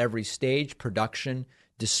planet at every stage: production,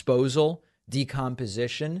 disposal,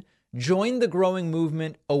 decomposition. Join the growing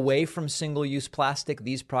movement away from single-use plastic.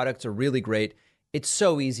 These products are really great. It's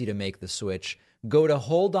so easy to make the switch. Go to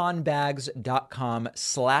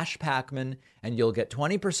holdonbags.com/Pacman and you'll get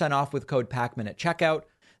 20% off with code Pacman at checkout.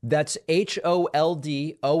 That's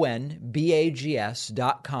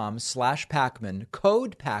holdonbags.com/Pacman.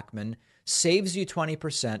 Code Pacman saves you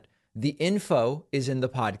 20%. The info is in the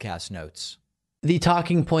podcast notes. The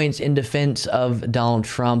talking points in defense of Donald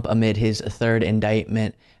Trump amid his third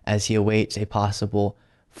indictment as he awaits a possible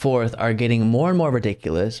fourth are getting more and more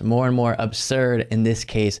ridiculous, more and more absurd, in this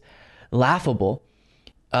case, laughable.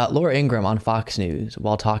 Laura Ingraham on Fox News,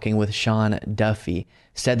 while talking with Sean Duffy,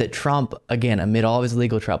 said that Trump, again, amid all of his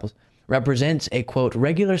legal troubles, represents a, quote,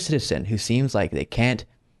 regular citizen who seems like they can't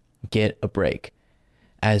get a break.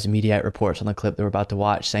 As Mediaite reports on the clip that we're about to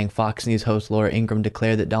watch, saying Fox News host Laura Ingraham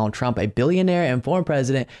declared that Donald Trump, a billionaire and former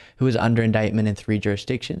president who is under indictment in 3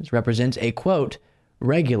 jurisdictions, represents a, quote,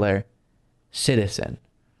 regular citizen.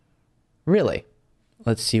 Really?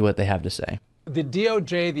 Let's see what they have to say. The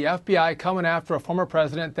DOJ, the FBI coming after a former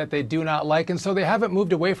president that they do not like, and so they haven't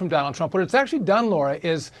moved away from Donald Trump. What it's actually done, Laura,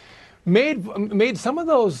 is made some of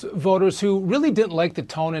those voters who really didn't like the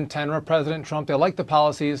tone and tenor of President Trump, they liked the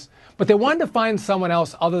policies, but they wanted to find someone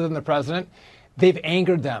else other than the president. They've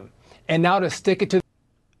angered them. And now to stick it to...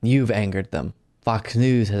 You've angered them. Fox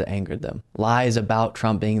News has angered them. Lies about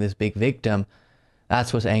Trump being this big victim,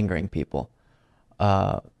 that's what's angering people.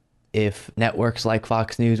 If networks like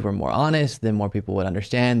Fox News were more honest, then more people would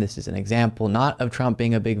understand this is an example not of Trump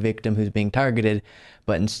being a big victim who's being targeted,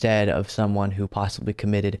 but instead of someone who possibly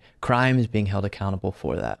committed crimes being held accountable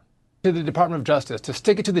for that. To the Department of Justice, to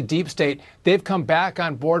stick it to the deep state, they've come back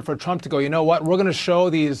on board for Trump to go, you know what, we're going to show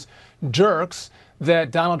these jerks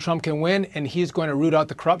that Donald Trump can win and he's going to root out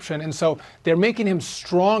the corruption. And so they're making him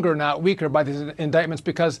stronger, not weaker, by these indictments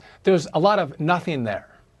because there's a lot of nothing there.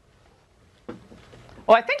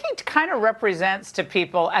 Well, I think he kind of represents to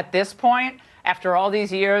people at this point, after all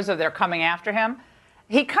these years of their coming after him,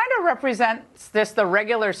 he kind of represents the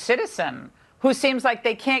regular citizen who seems like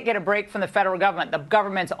they can't get a break from the federal government. The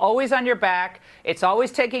government's always on your back. It's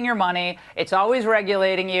always taking your money. It's always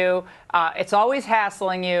regulating you. It's always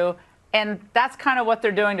hassling you. And that's kind of what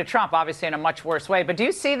they're doing to Trump, obviously in a much worse way. But do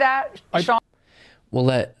you see that, Sean? We'll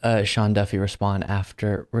let Sean Duffy respond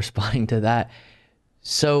after responding to that.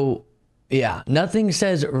 So, yeah, nothing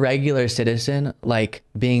says regular citizen like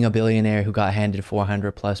being a billionaire who got handed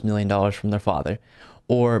 $400+ million from their father,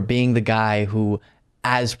 or being the guy who,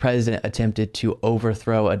 as president, attempted to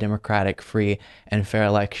overthrow a democratic, free, and fair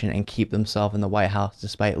election and keep themselves in the White House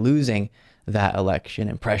despite losing that election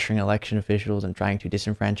and pressuring election officials and trying to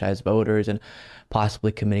disenfranchise voters and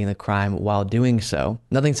possibly committing the crime while doing so.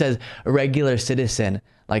 Nothing says a regular citizen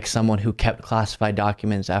like someone who kept classified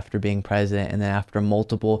documents after being president and then after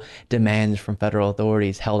multiple demands from federal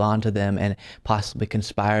authorities held on to them and possibly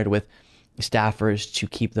conspired with staffers to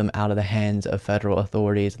keep them out of the hands of federal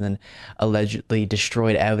authorities and then allegedly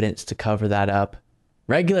destroyed evidence to cover that up.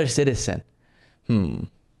 Regular citizen.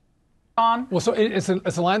 Well, so it's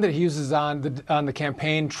a line that he uses on the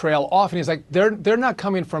campaign trail often. He's like, they're not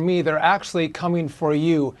coming for me. They're actually coming for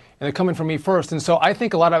you, and they're coming for me first. And so I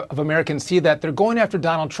think a lot of Americans see that. They're going after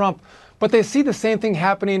Donald Trump, but they see the same thing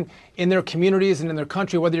happening in their communities and in their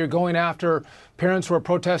country, whether you're going after parents who are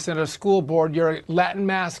protesting at a school board, you're a Latin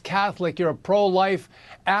Mass Catholic, you're a pro-life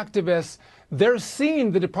activist. They're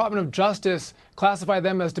seeing the Department of Justice classify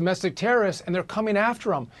them as domestic terrorists, and they're coming after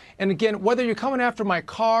them. And again, whether you're coming after my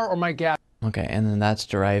car or my gas. Okay, and then that's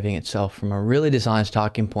deriving itself from a really dishonest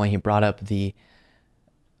talking point. He brought up the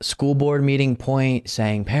school board meeting point,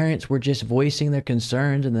 saying parents were just voicing their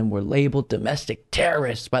concerns and then were labeled domestic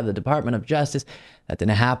terrorists by the Department of Justice. That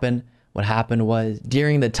didn't happen. What happened was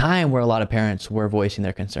during the time where a lot of parents were voicing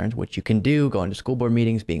their concerns, which you can do, going to school board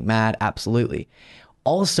meetings, being mad, absolutely.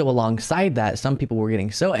 Also, alongside that, some people were getting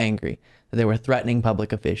so angry that they were threatening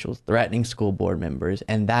public officials, threatening school board members,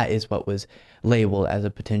 and that is what was labeled as a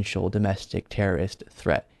potential domestic terrorist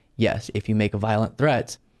threat. Yes, if you make violent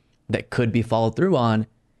threats that could be followed through on,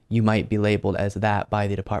 you might be labeled as that by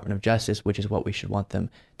the Department of Justice, which is what we should want them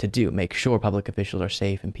to do. Make sure public officials are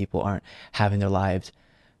safe and people aren't having their lives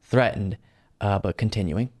threatened. But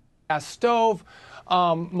continuing. Gas stove,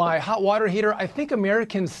 my hot water heater. I think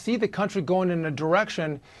Americans see the country going in a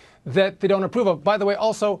direction that they don't approve of. By the way,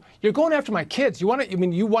 also, you're going after my kids. You want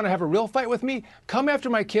to have a real fight with me? Come after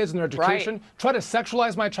my kids and their education. Right. Try to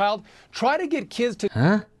sexualize my child. Try to get kids to...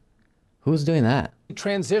 Huh? Who's doing that?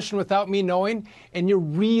 Transition without me knowing, and you're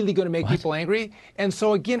really going to make people angry. And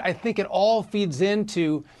so, again, I think it all feeds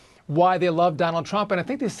into why they love Donald Trump. And I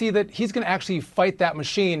think they see that he's going to actually fight that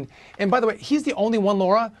machine. And by the way, he's the only one,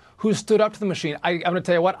 Laura, who stood up to the machine. I'm going to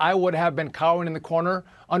tell you what, I would have been cowering in the corner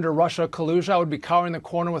under Russia collusion. I would be cowering in the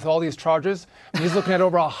corner with all these charges. He's looking at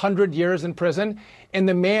over 100 years in prison. And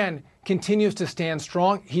the man continues to stand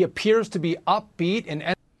strong. He appears to be upbeat.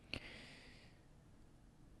 And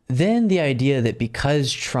then the idea that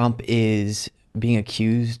because Trump is being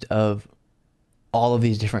accused of all of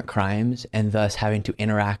these different crimes and thus having to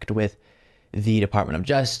interact with the Department of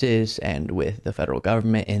Justice and with the federal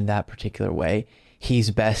government in that particular way,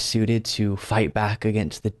 he's best suited to fight back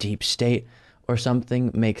against the deep state or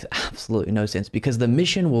something makes absolutely no sense, because the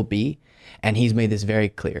mission will be, and he's made this very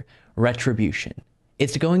clear, retribution.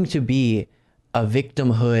 It's going to be a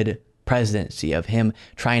victimhood presidency of him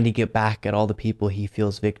trying to get back at all the people he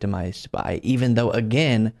feels victimized by, even though,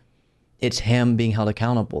 again, it's him being held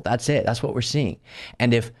accountable. That's it. That's what we're seeing.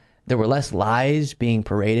 And if there were less lies being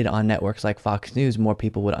paraded on networks like Fox News, more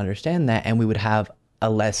people would understand that, and we would have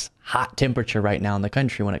a less hot temperature right now in the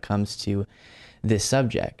country when it comes to this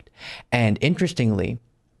subject. And interestingly,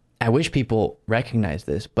 I wish people recognize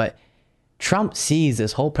this, but Trump sees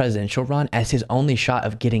this whole presidential run as his only shot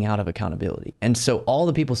of getting out of accountability. And so all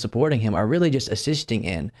the people supporting him are really just assisting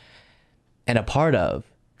in and a part of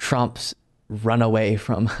Trump's run away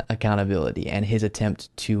from accountability and his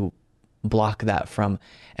attempt to block that from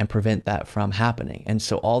and prevent that from happening. And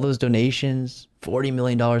so all those donations, $40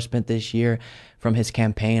 million spent this year from his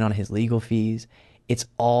campaign on his legal fees, it's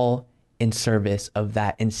all in service of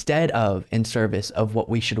that, instead of in service of what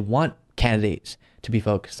we should want candidates to be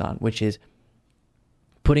focused on, which is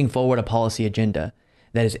putting forward a policy agenda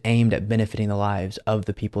that is aimed at benefiting the lives of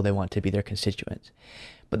the people they want to be their constituents.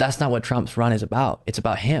 But that's not what Trump's run is about. It's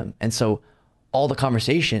about him. And so all the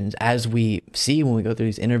conversations, as we see when we go through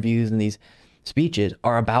these interviews and these speeches,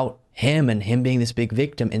 are about him and him being this big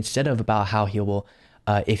victim, instead of about how he will,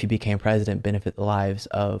 if he became president, benefit the lives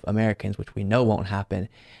of Americans, which we know won't happen.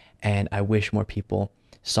 And I wish more people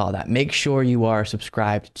saw that. Make sure you are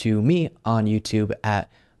subscribed to me on YouTube at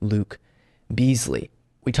Luke Beasley.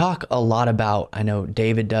 We talk a lot about, I know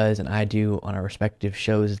David does and I do on our respective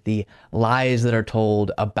shows, the lies that are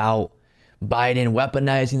told about Biden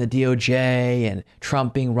weaponizing the DOJ and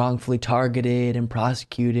Trump being wrongfully targeted and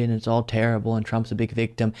prosecuted, and it's all terrible and Trump's a big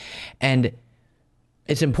victim. And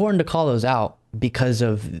it's important to call those out because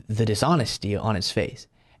of the dishonesty on its face,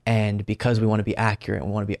 and because we want to be accurate and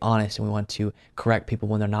we want to be honest and we want to correct people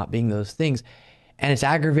when they're not being those things. And it's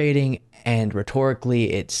aggravating and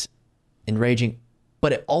rhetorically it's enraging,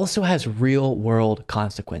 but it also has real world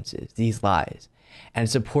consequences, these lies. And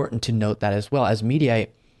it's important to note that as well. As media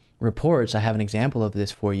reports, I have an example of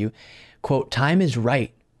this for you. Quote, "Time is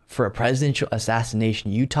right for a presidential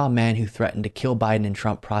assassination. Utah man who threatened to kill Biden and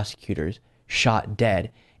Trump prosecutors shot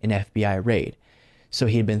dead in FBI raid." So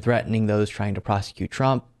he had been threatening those trying to prosecute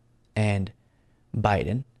Trump and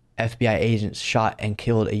Biden. FBI agents shot and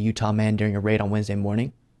killed a Utah man during a raid on Wednesday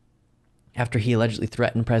morning after he allegedly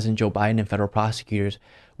threatened President Joe Biden and federal prosecutors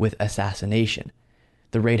with assassination.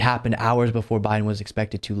 The raid happened hours before Biden was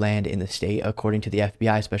expected to land in the state. According to the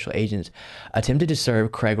FBI, special agents attempted to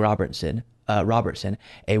serve Craig Robertson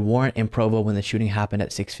a warrant in Provo when the shooting happened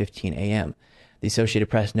at 6:15 a.m. The Associated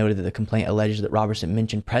Press noted that the complaint alleged that Robertson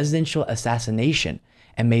mentioned presidential assassination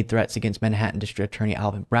and made threats against Manhattan District Attorney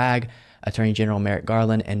Alvin Bragg, Attorney General Merrick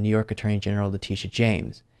Garland, and New York Attorney General Letitia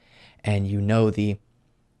James. And you know the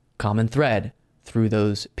common thread through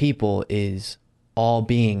those people is all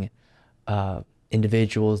being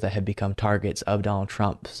individuals that have become targets of Donald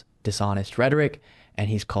Trump's dishonest rhetoric, and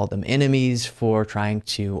he's called them enemies for trying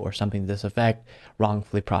to, or something to this effect,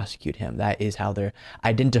 wrongfully prosecute him. That is how they're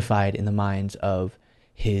identified in the minds of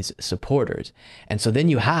his supporters. And so then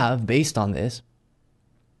you have, based on this,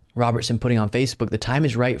 Robertson putting on Facebook, "The time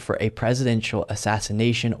is right for a presidential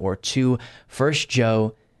assassination or two. First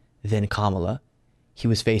Joe, then Kamala." He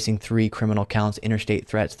was facing 3 criminal counts: interstate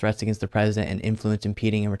threats, threats against the president, and influence,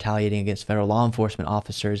 impeding, and retaliating against federal law enforcement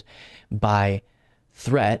officers by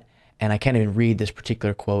threat. And I can't even read this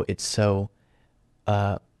particular quote. It's so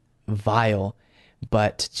vile.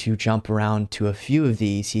 But to jump around to a few of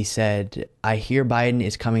these, he said, "I hear Biden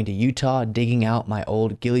is coming to Utah, digging out my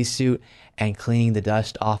old ghillie suit and cleaning the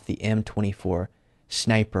dust off the M24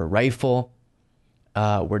 sniper rifle.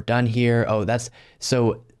 We're done here." Oh, that's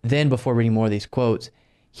so. Then before reading more of these quotes,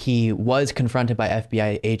 he was confronted by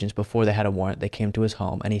FBI agents before they had a warrant. They came to his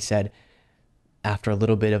home and he said, after a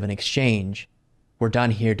little bit of an exchange, "We're done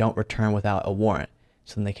here, don't return without a warrant."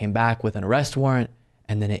 So then they came back with an arrest warrant,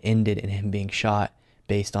 and then it ended in him being shot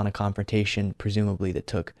based on a confrontation presumably that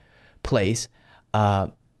took place.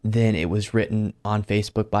 Then it was written on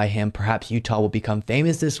Facebook by him, "Perhaps Utah will become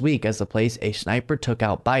famous this week as the place a sniper took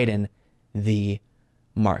out Biden, the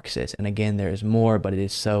Marxist." And again, there is more, but it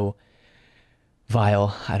is so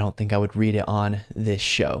vile, I don't think I would read it on this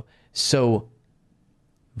show. So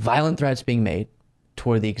violent threats being made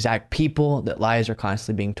toward the exact people that lies are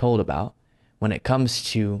constantly being told about when it comes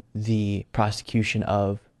to the prosecution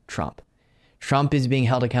of Trump. Trump is being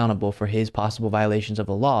held accountable for his possible violations of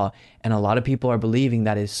the law, and a lot of people are believing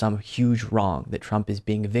that is some huge wrong, that Trump is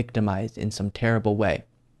being victimized in some terrible way.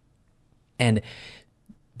 And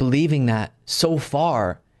believing that so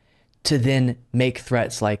far to then make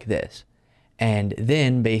threats like this. And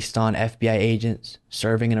then based on FBI agents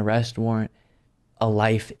serving an arrest warrant, a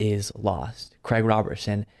life is lost. Craig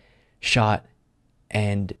Robertson shot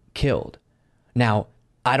and killed. Now,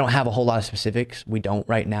 I don't have a whole lot of specifics. We don't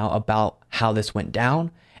right now about how this went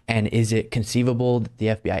down. And is it conceivable that the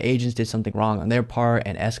FBI agents did something wrong on their part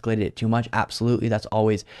and escalated it too much? Absolutely. That's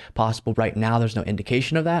always possible. Right now, there's no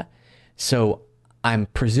indication of that. So I'm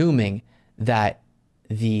presuming that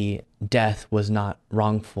the death was not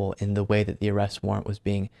wrongful in the way that the arrest warrant was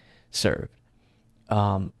being served.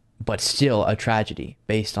 But still a tragedy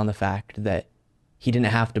based on the fact that he didn't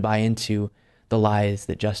have to buy into the lies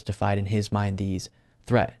that justified in his mind these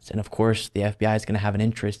threats. And of course, the FBI is going to have an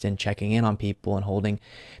interest in checking in on people and holding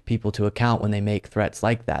people to account when they make threats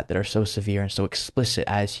like that are so severe and so explicit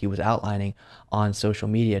as he was outlining on social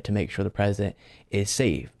media to make sure the president is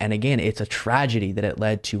safe. And again, it's a tragedy that it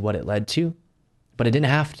led to what it led to, but it didn't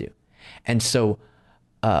have to. And so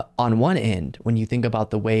on one end, when you think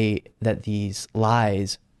about the way that these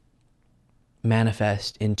lies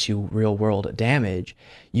manifest into real world damage,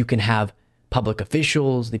 you can have public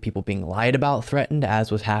officials, the people being lied about, threatened,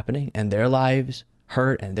 as was happening, and their lives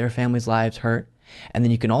hurt and their families' lives hurt. And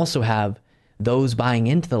then you can also have those buying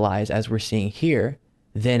into the lies, as we're seeing here,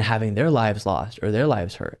 then having their lives lost or their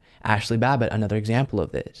lives hurt. Ashley Babbitt, another example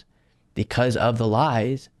of this. Because of the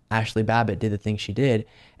lies, Ashley Babbitt did the thing she did,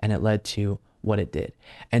 and it led to what it did.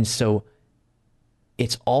 And so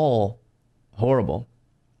it's all horrible.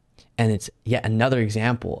 And it's yet another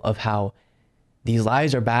example of how these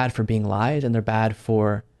lies are bad for being lies, and they're bad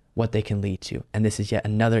for what they can lead to. And this is yet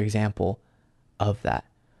another example of that.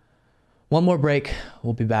 One more break.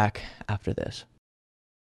 We'll be back after this.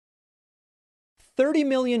 30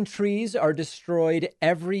 million trees are destroyed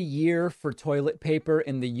every year for toilet paper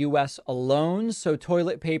in the U.S. alone. So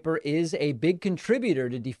toilet paper is a big contributor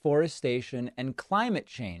to deforestation and climate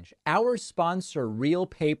change. Our sponsor, Real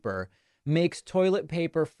Paper, makes toilet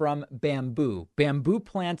paper from bamboo. Bamboo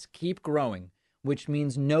plants keep growing, which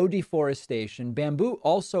means no deforestation. Bamboo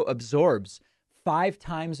also absorbs 5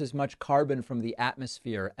 times as much carbon from the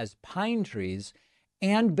atmosphere as pine trees.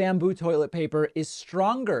 And bamboo toilet paper is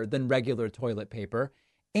stronger than regular toilet paper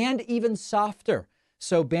and even softer.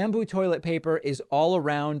 So bamboo toilet paper is all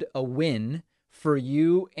around a win for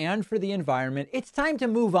you and for the environment. It's time to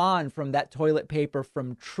move on from that toilet paper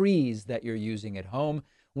from trees that you're using at home.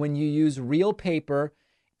 When you use Real Paper,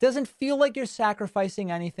 it doesn't feel like you're sacrificing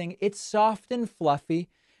anything. It's soft and fluffy,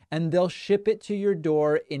 and they'll ship it to your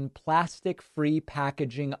door in plastic-free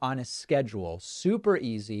packaging on a schedule. Super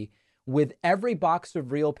easy. With every box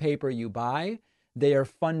of Real Paper you buy, they are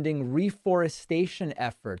funding reforestation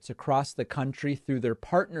efforts across the country through their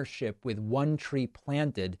partnership with One Tree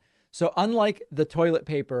Planted. So unlike the toilet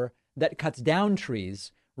paper that cuts down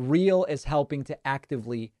trees, Real is helping to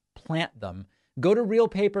actively plant them. Go to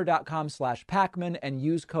realpaper.com/Pacman and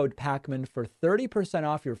use code Pacman for 30%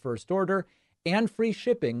 off your first order and free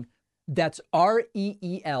shipping. That's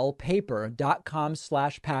REEL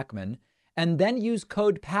paper.com/Pacman. And then use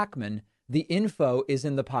code Pacman. The info is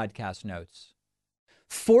in the podcast notes.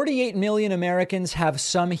 48 million Americans have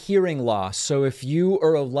some hearing loss. So if you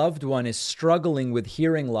or a loved one is struggling with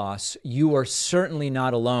hearing loss, you are certainly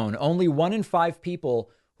not alone. Only 1 in 5 people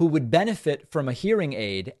who would benefit from a hearing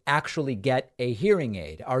aid actually get a hearing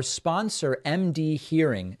aid. Our sponsor, MD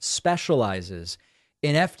Hearing, specializes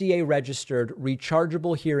in FDA-registered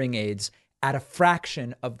rechargeable hearing aids at a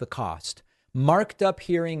fraction of the cost. Marked up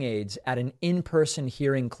hearing aids at an in-person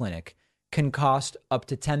hearing clinic can cost up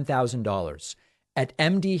to $10,000. At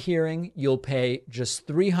MD Hearing, you'll pay just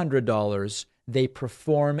 $300. They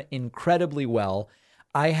perform incredibly well.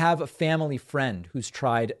 I have a family friend who's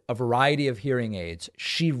tried a variety of hearing aids.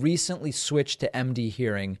 She recently switched to MD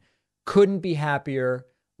Hearing, couldn't be happier,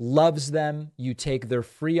 loves them. You take their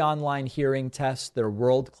free online hearing test. Their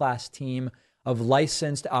world-class team of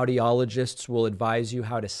licensed audiologists will advise you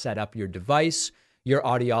how to set up your device. Your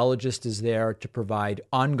audiologist is there to provide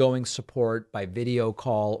ongoing support by video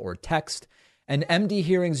call or text. And MD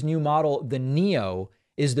Hearing's new model, the Neo,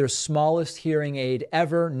 is their smallest hearing aid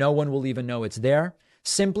ever. No one will even know it's there.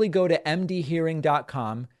 Simply go to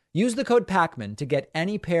mdhearing.com, use the code Pacman to get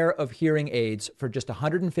any pair of hearing aids for just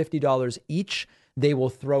 $150 each. They will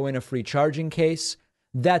throw in a free charging case.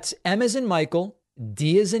 That's M as in Michael,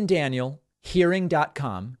 D as in Daniel,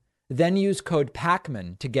 hearing.com. Then use code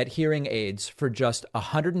Pacman to get hearing aids for just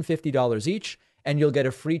 $150 each, and you'll get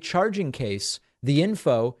a free charging case. The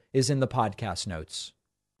info is in the podcast notes.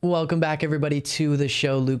 Welcome back, everybody, to the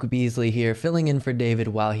show. Luke Beasley here, filling in for David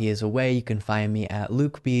while he is away. You can find me at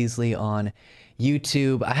Luke Beasley on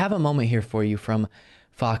YouTube. I have a moment here for you from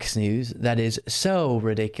Fox News that is so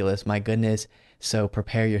ridiculous, my goodness. So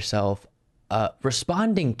prepare yourself.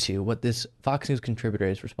 Responding to what this Fox News contributor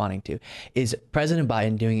is responding to is President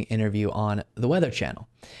Biden doing an interview on the Weather Channel.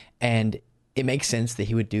 And it makes sense that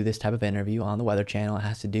he would do this type of interview on the Weather Channel. It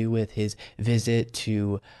has to do with his visit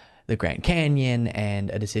to the Grand Canyon and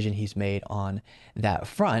a decision he's made on that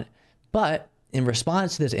front. But in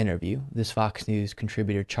response to this interview, this Fox News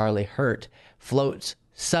contributor, Charlie Hurt, floats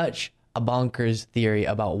such a bonkers theory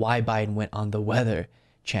about why Biden went on the Weather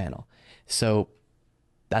Channel. So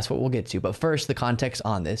that's what we'll get to. But first, the context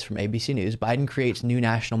on this from ABC News. Biden creates new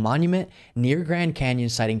national monument near Grand Canyon,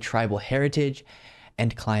 citing tribal heritage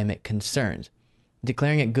and climate concerns.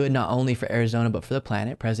 Declaring it good not only for Arizona, but for the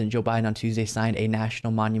planet, President Joe Biden on Tuesday signed a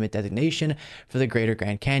national monument designation for the Greater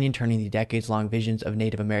Grand Canyon, turning the decades-long visions of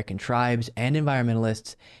Native American tribes and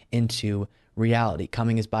environmentalists into reality.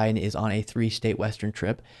 Coming as Biden is on a 3-state Western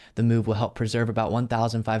trip, the move will help preserve about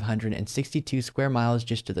 1,562 square miles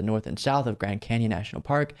just to the north and south of Grand Canyon National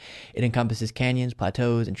Park. It encompasses canyons,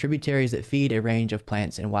 plateaus, and tributaries that feed a range of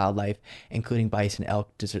plants and wildlife, including bison,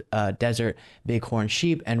 elk, desert, bighorn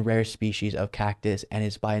sheep, and rare species of cactus, and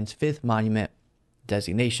is Biden's 5th monument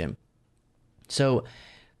designation. So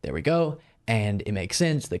there we go. And it makes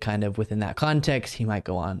sense that kind of within that context, he might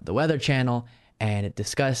go on the Weather Channel and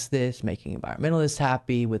discuss this, making environmentalists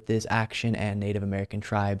happy with this action and Native American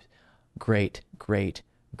tribes. Great, great,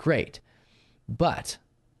 great. But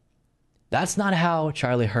that's not how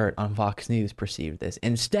Charlie Hurt on Fox News perceived this.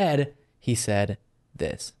 Instead, he said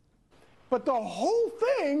this. But the whole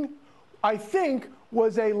thing, I think,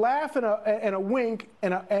 was a laugh and a wink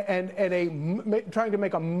and trying to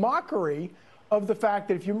make a mockery of the fact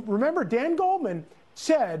that, if you remember, Dan Goldman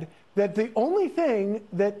said that the only thing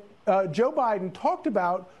that Joe Biden talked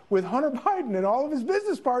about with Hunter Biden and all of his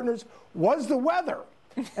business partners was the weather.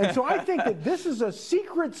 And so I think that this is a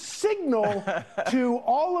secret signal to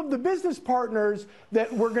all of the business partners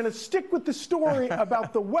that we're going to stick with the story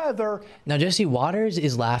about the weather. Now, Jesse Waters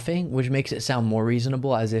is laughing, which makes it sound more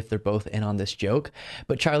reasonable, as if they're both in on this joke.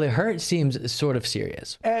 But Charlie Hurt seems sort of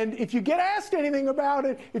serious. And if you get asked anything about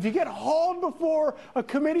it, if you get hauled before a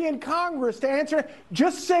committee in Congress to answer,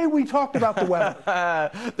 just say we talked about the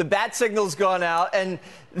weather. The bat signal's gone out, and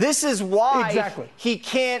this is why he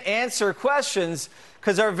can't answer questions.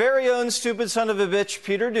 Because our very own stupid son of a bitch,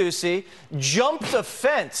 Peter Doocy, jumped a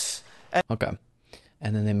fence. Okay.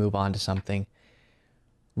 And then they move on to something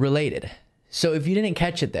related. So if you didn't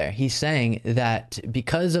catch it there, he's saying that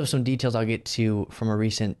because of some details I'll get to from a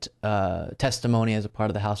recent testimony as a part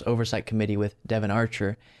of the House Oversight Committee with Devin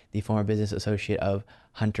Archer, the former business associate of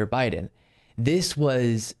Hunter Biden, this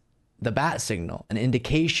was the bat signal, an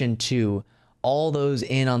indication to all those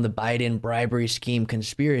in on the Biden bribery scheme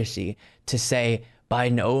conspiracy to say,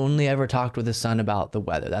 Biden only ever talked with his son about the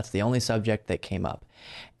weather. That's the only subject that came up.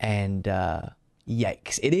 And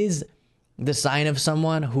yikes. It is the sign of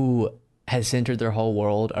someone who has centered their whole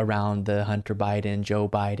world around the Hunter Biden, Joe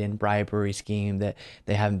Biden bribery scheme that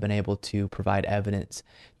they haven't been able to provide evidence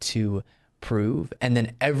to prove. And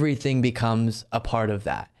then everything becomes a part of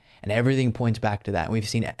that. And everything points back to that. And we've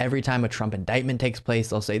seen every time a Trump indictment takes place,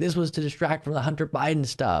 they'll say this was to distract from the Hunter Biden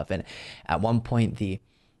stuff. And at one point, the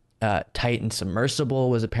Titan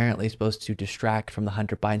submersible was apparently supposed to distract from the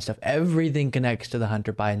Hunter Biden stuff. Everything connects to the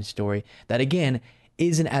Hunter Biden story that, again,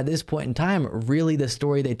 isn't at this point in time really the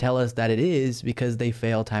story they tell us that it is, because they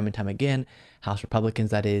fail time and time again, House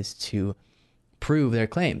Republicans that is, to prove their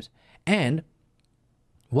claims. And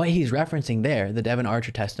what he's referencing there, the Devin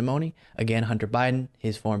Archer testimony, again, Hunter Biden,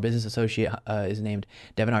 his former business associate is named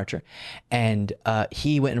Devin Archer, and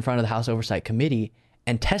he went in front of the House Oversight Committee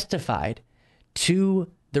and testified to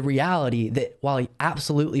the reality that while he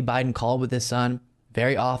absolutely Biden called with his son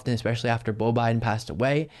very often, especially after Beau Biden passed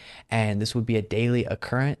away, and this would be a daily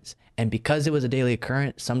occurrence. And because it was a daily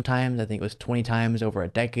occurrence, sometimes I think it was 20 times over a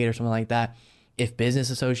decade or something like that, if business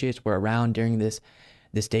associates were around during this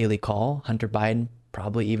daily call, Hunter Biden,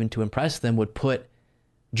 probably even to impress them, would put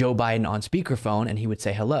Joe Biden on speakerphone and he would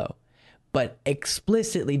say hello. But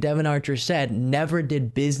explicitly, Devin Archer said never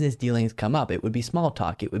did business dealings come up. It would be small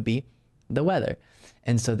talk. It would be the weather.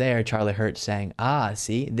 And so there, Charlie Hurt saying,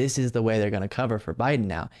 see, this is the way they're going to cover for Biden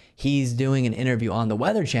now. He's doing an interview on the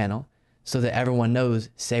Weather Channel so that everyone knows,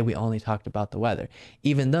 say we only talked about the weather.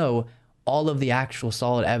 Even though all of the actual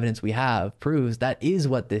solid evidence we have proves that is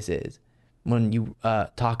what this is. When you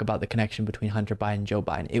talk about the connection between Hunter Biden and Joe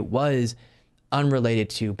Biden, it was unrelated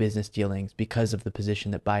to business dealings because of the position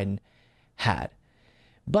that Biden had.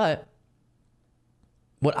 But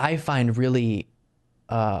what I find really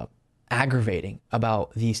aggravating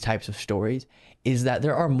about these types of stories is that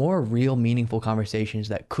there are more real meaningful conversations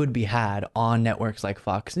that could be had on networks like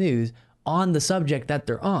Fox News on the subject that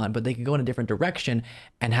they're on, but they could go in a different direction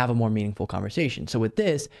and have a more meaningful conversation. So with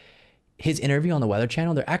this, his interview on the Weather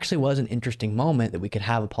Channel, there actually was an interesting moment that we could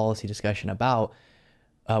have a policy discussion about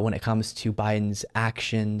when it comes to Biden's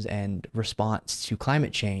actions and response to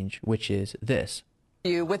climate change, which is this.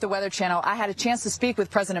 With the Weather Channel, I had a chance to speak with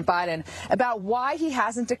President Biden about why he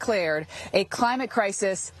hasn't declared a climate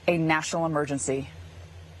crisis a national emergency.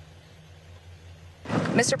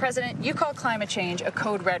 Mr. President, you call climate change a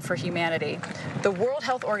code red for humanity. The World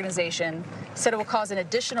Health Organization said it will cause an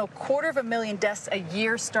additional 250,000 deaths a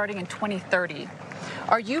year starting in 2030.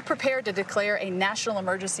 Are you prepared to declare a national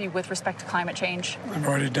emergency with respect to climate change? I've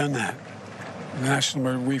already done that.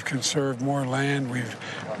 We've conserved more land. We've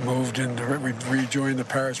moved into, we've rejoined the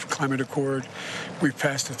Paris Climate Accord. We've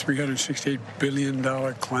passed a $368 billion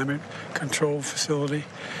climate control facility.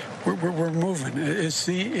 We're moving. It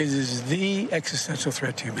is the existential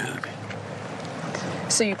threat to humanity.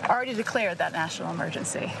 So you've already declared that national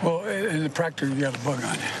emergency? Well, in the practice, you got a bug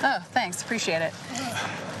on you. Oh, thanks. Appreciate it.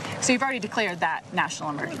 So you've already declared that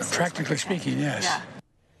national emergency? Practically speaking, yes. Yeah.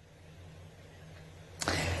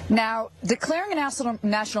 Now, declaring a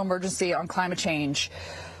national emergency on climate change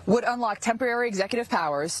would unlock temporary executive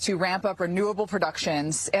powers to ramp up renewable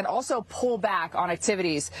productions and also pull back on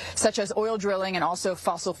activities such as oil drilling and also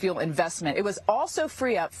fossil fuel investment. It was also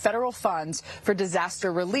free up federal funds for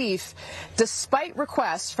disaster relief. Despite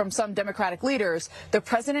requests from some Democratic leaders, the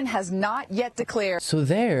president has not yet declared. So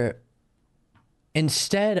there,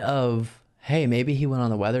 instead of, hey, maybe he went on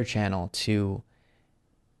the Weather Channel to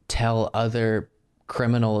tell other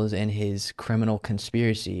criminals in his criminal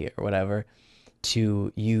conspiracy or whatever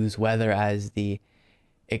to use weather as the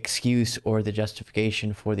excuse or the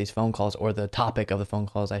justification for these phone calls, or the topic of the phone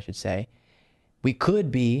calls, I should say, we could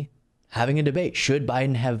be having a debate. Should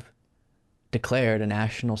Biden have declared a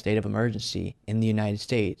national state of emergency in the United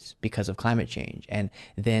States because of climate change? And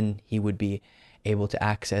then he would be able to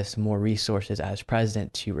access more resources as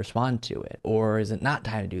president to respond to it. Or is it not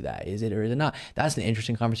time to do that? Is it or is it not? That's an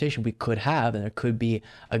interesting conversation we could have, and there could be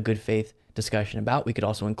a good faith discussion about. We could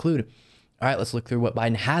also include, all right, let's look through what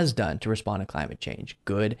Biden has done to respond to climate change.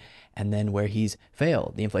 Good. And then where he's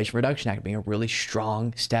failed. The Inflation Reduction Act being a really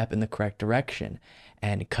strong step in the correct direction,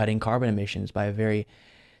 and cutting carbon emissions by a very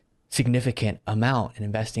significant amount, and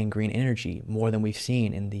investing in green energy more than we've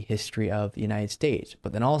seen in the history of the United States.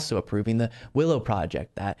 But then also approving the Willow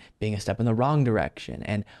Project, that being a step in the wrong direction.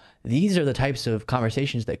 And these are the types of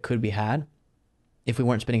conversations that could be had if we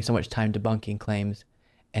weren't spending so much time debunking claims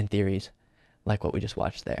and theories like what we just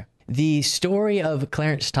watched there. The story of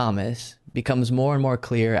Clarence Thomas becomes more and more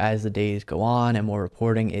clear as the days go on and more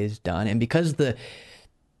reporting is done. And because the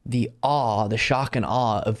shock and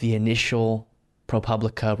awe of the initial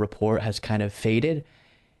ProPublica report has kind of faded,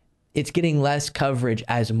 it's getting less coverage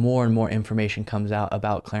as more and more information comes out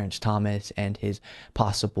about Clarence Thomas and his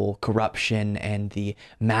possible corruption and the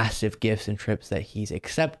massive gifts and trips that he's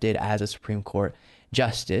accepted as a Supreme Court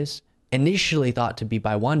justice, initially thought to be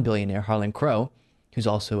by one billionaire, Harlan Crow, who's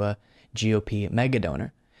also a GOP mega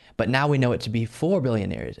donor. But now we know it to be 4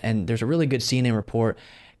 billionaires. And there's a really good CNN report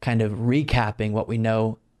kind of recapping what we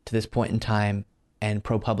know to this point in time. And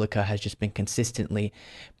ProPublica has just been consistently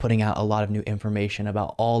putting out a lot of new information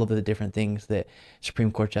about all of the different things that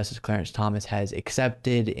Supreme Court Justice Clarence Thomas has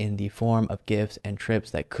accepted in the form of gifts and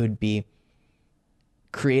trips that could be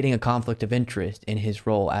creating a conflict of interest in his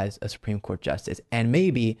role as a Supreme Court justice, and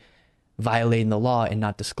maybe violating the law in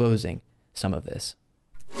not disclosing some of this.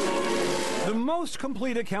 The most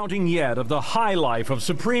complete accounting yet of the high life of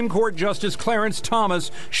Supreme Court Justice Clarence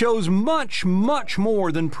Thomas shows much, much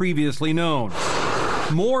more than previously known.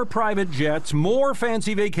 More private jets, more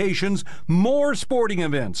fancy vacations, more sporting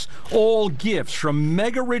events, all gifts from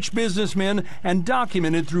mega-rich businessmen and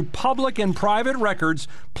documented through public and private records,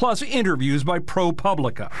 plus interviews by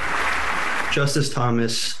ProPublica. Justice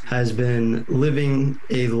Thomas has been living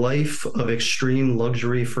a life of extreme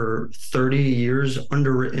luxury for 30 years,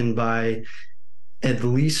 underwritten by at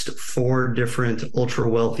least 4 different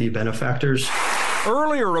ultra-wealthy benefactors.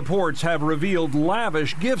 Earlier reports have revealed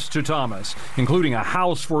lavish gifts to Thomas, including a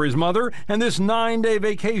house for his mother and this 9-day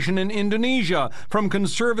vacation in Indonesia from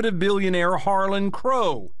conservative billionaire Harlan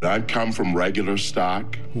Crow. I come from regular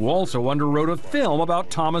stock. Who also underwrote a film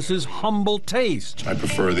about Thomas's humble taste. I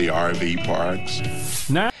prefer the RV parks.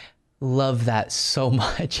 Now, love that so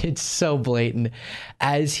much. It's so blatant.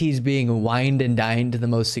 As he's being wined and dined to the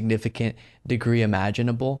most significant degree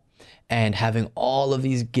imaginable, and having all of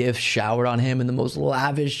these gifts showered on him in the most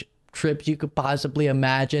lavish trips you could possibly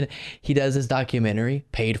imagine, he does this documentary,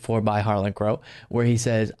 paid for by Harlan Crow, where he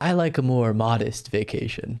says, I like a more modest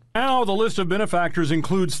vacation. Now the list of benefactors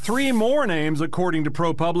includes 3 more names, according to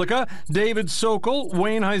ProPublica: David Sokol,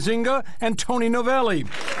 Wayne Huizinga, and Tony Novelli.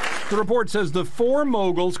 The report says the 4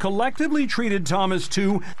 moguls collectively treated Thomas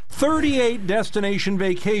to 38 destination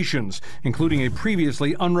vacations, including a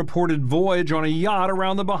previously unreported voyage on a yacht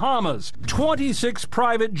around the Bahamas, 26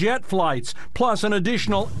 private jet flights, plus an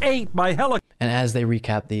additional 8 by helicopter. And as they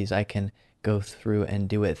recap these, I can go through and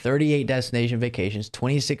do it. 38 destination vacations,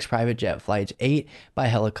 26 private jet flights, 8 by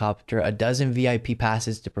helicopter, a dozen VIP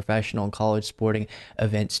passes to professional and college sporting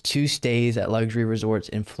events, 2 stays at luxury resorts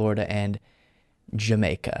in Florida and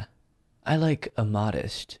Jamaica. I like a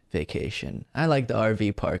modest vacation. I like the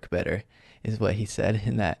RV park better, is what he said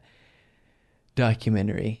in that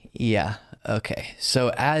documentary. Yeah, okay.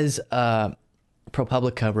 So as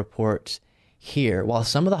ProPublica reports here, while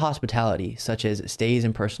some of the hospitality, such as stays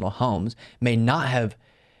in personal homes, may not have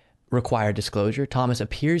required disclosure, Thomas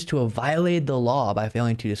appears to have violated the law by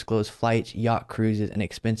failing to disclose flights, yacht cruises, and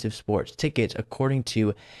expensive sports tickets, according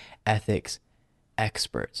to ethics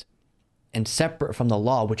experts. And separate from the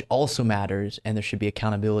law, which also matters, and there should be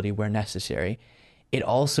accountability where necessary, it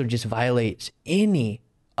also just violates any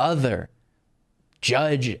other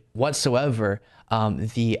judge whatsoever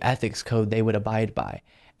the ethics code they would abide by.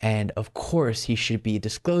 And of course, he should be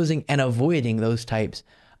disclosing and avoiding those types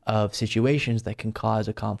of situations that can cause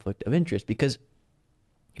a conflict of interest. Because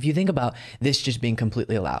if you think about this just being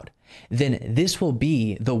completely allowed, then this will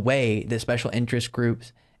be the way that special interest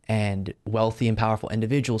groups and wealthy and powerful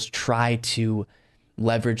individuals try to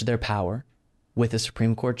leverage their power with a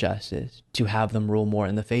Supreme Court justice to have them rule more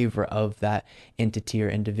in the favor of that entity or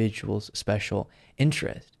individual's special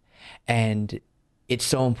interest. And it's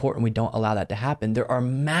so important we don't allow that to happen. There are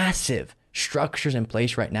massive structures in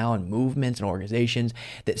place right now and movements and organizations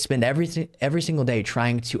that spend every single day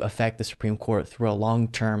trying to affect the Supreme Court through a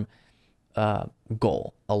long-term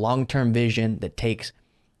goal, a long-term vision that takes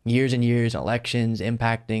years and years, elections,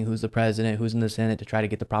 impacting who's the president, who's in the Senate, to try to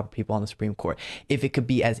get the proper people on the Supreme Court. If it could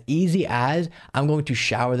be as easy as, I'm going to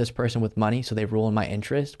shower this person with money so they rule in my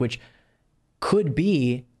interest, which could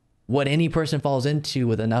be what any person falls into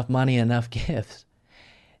with enough money and enough gifts,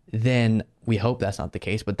 then we hope that's not the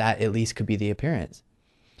case, but that at least could be the appearance.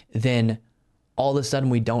 Then all of a sudden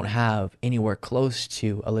we don't have anywhere close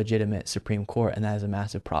to a legitimate Supreme Court, and that is a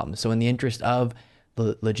massive problem. So in the interest of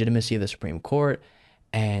the legitimacy of the Supreme Court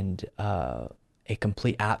and a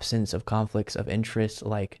complete absence of conflicts of interest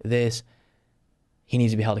like this, he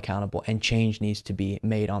needs to be held accountable, and change needs to be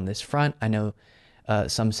made on this front. I know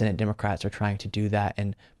some Senate Democrats are trying to do that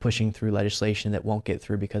and pushing through legislation that won't get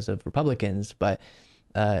through because of Republicans, but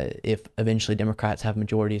if eventually Democrats have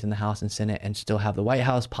majorities in the House and Senate and still have the White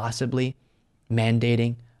House, possibly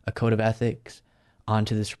mandating a code of ethics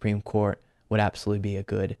onto the Supreme Court would absolutely be a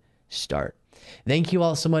good start. Thank you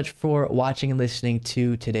all so much for watching and listening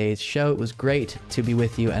to today's show. It was great to be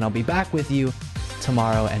with you, and I'll be back with you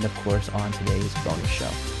tomorrow and, of course, on today's bonus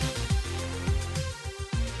show.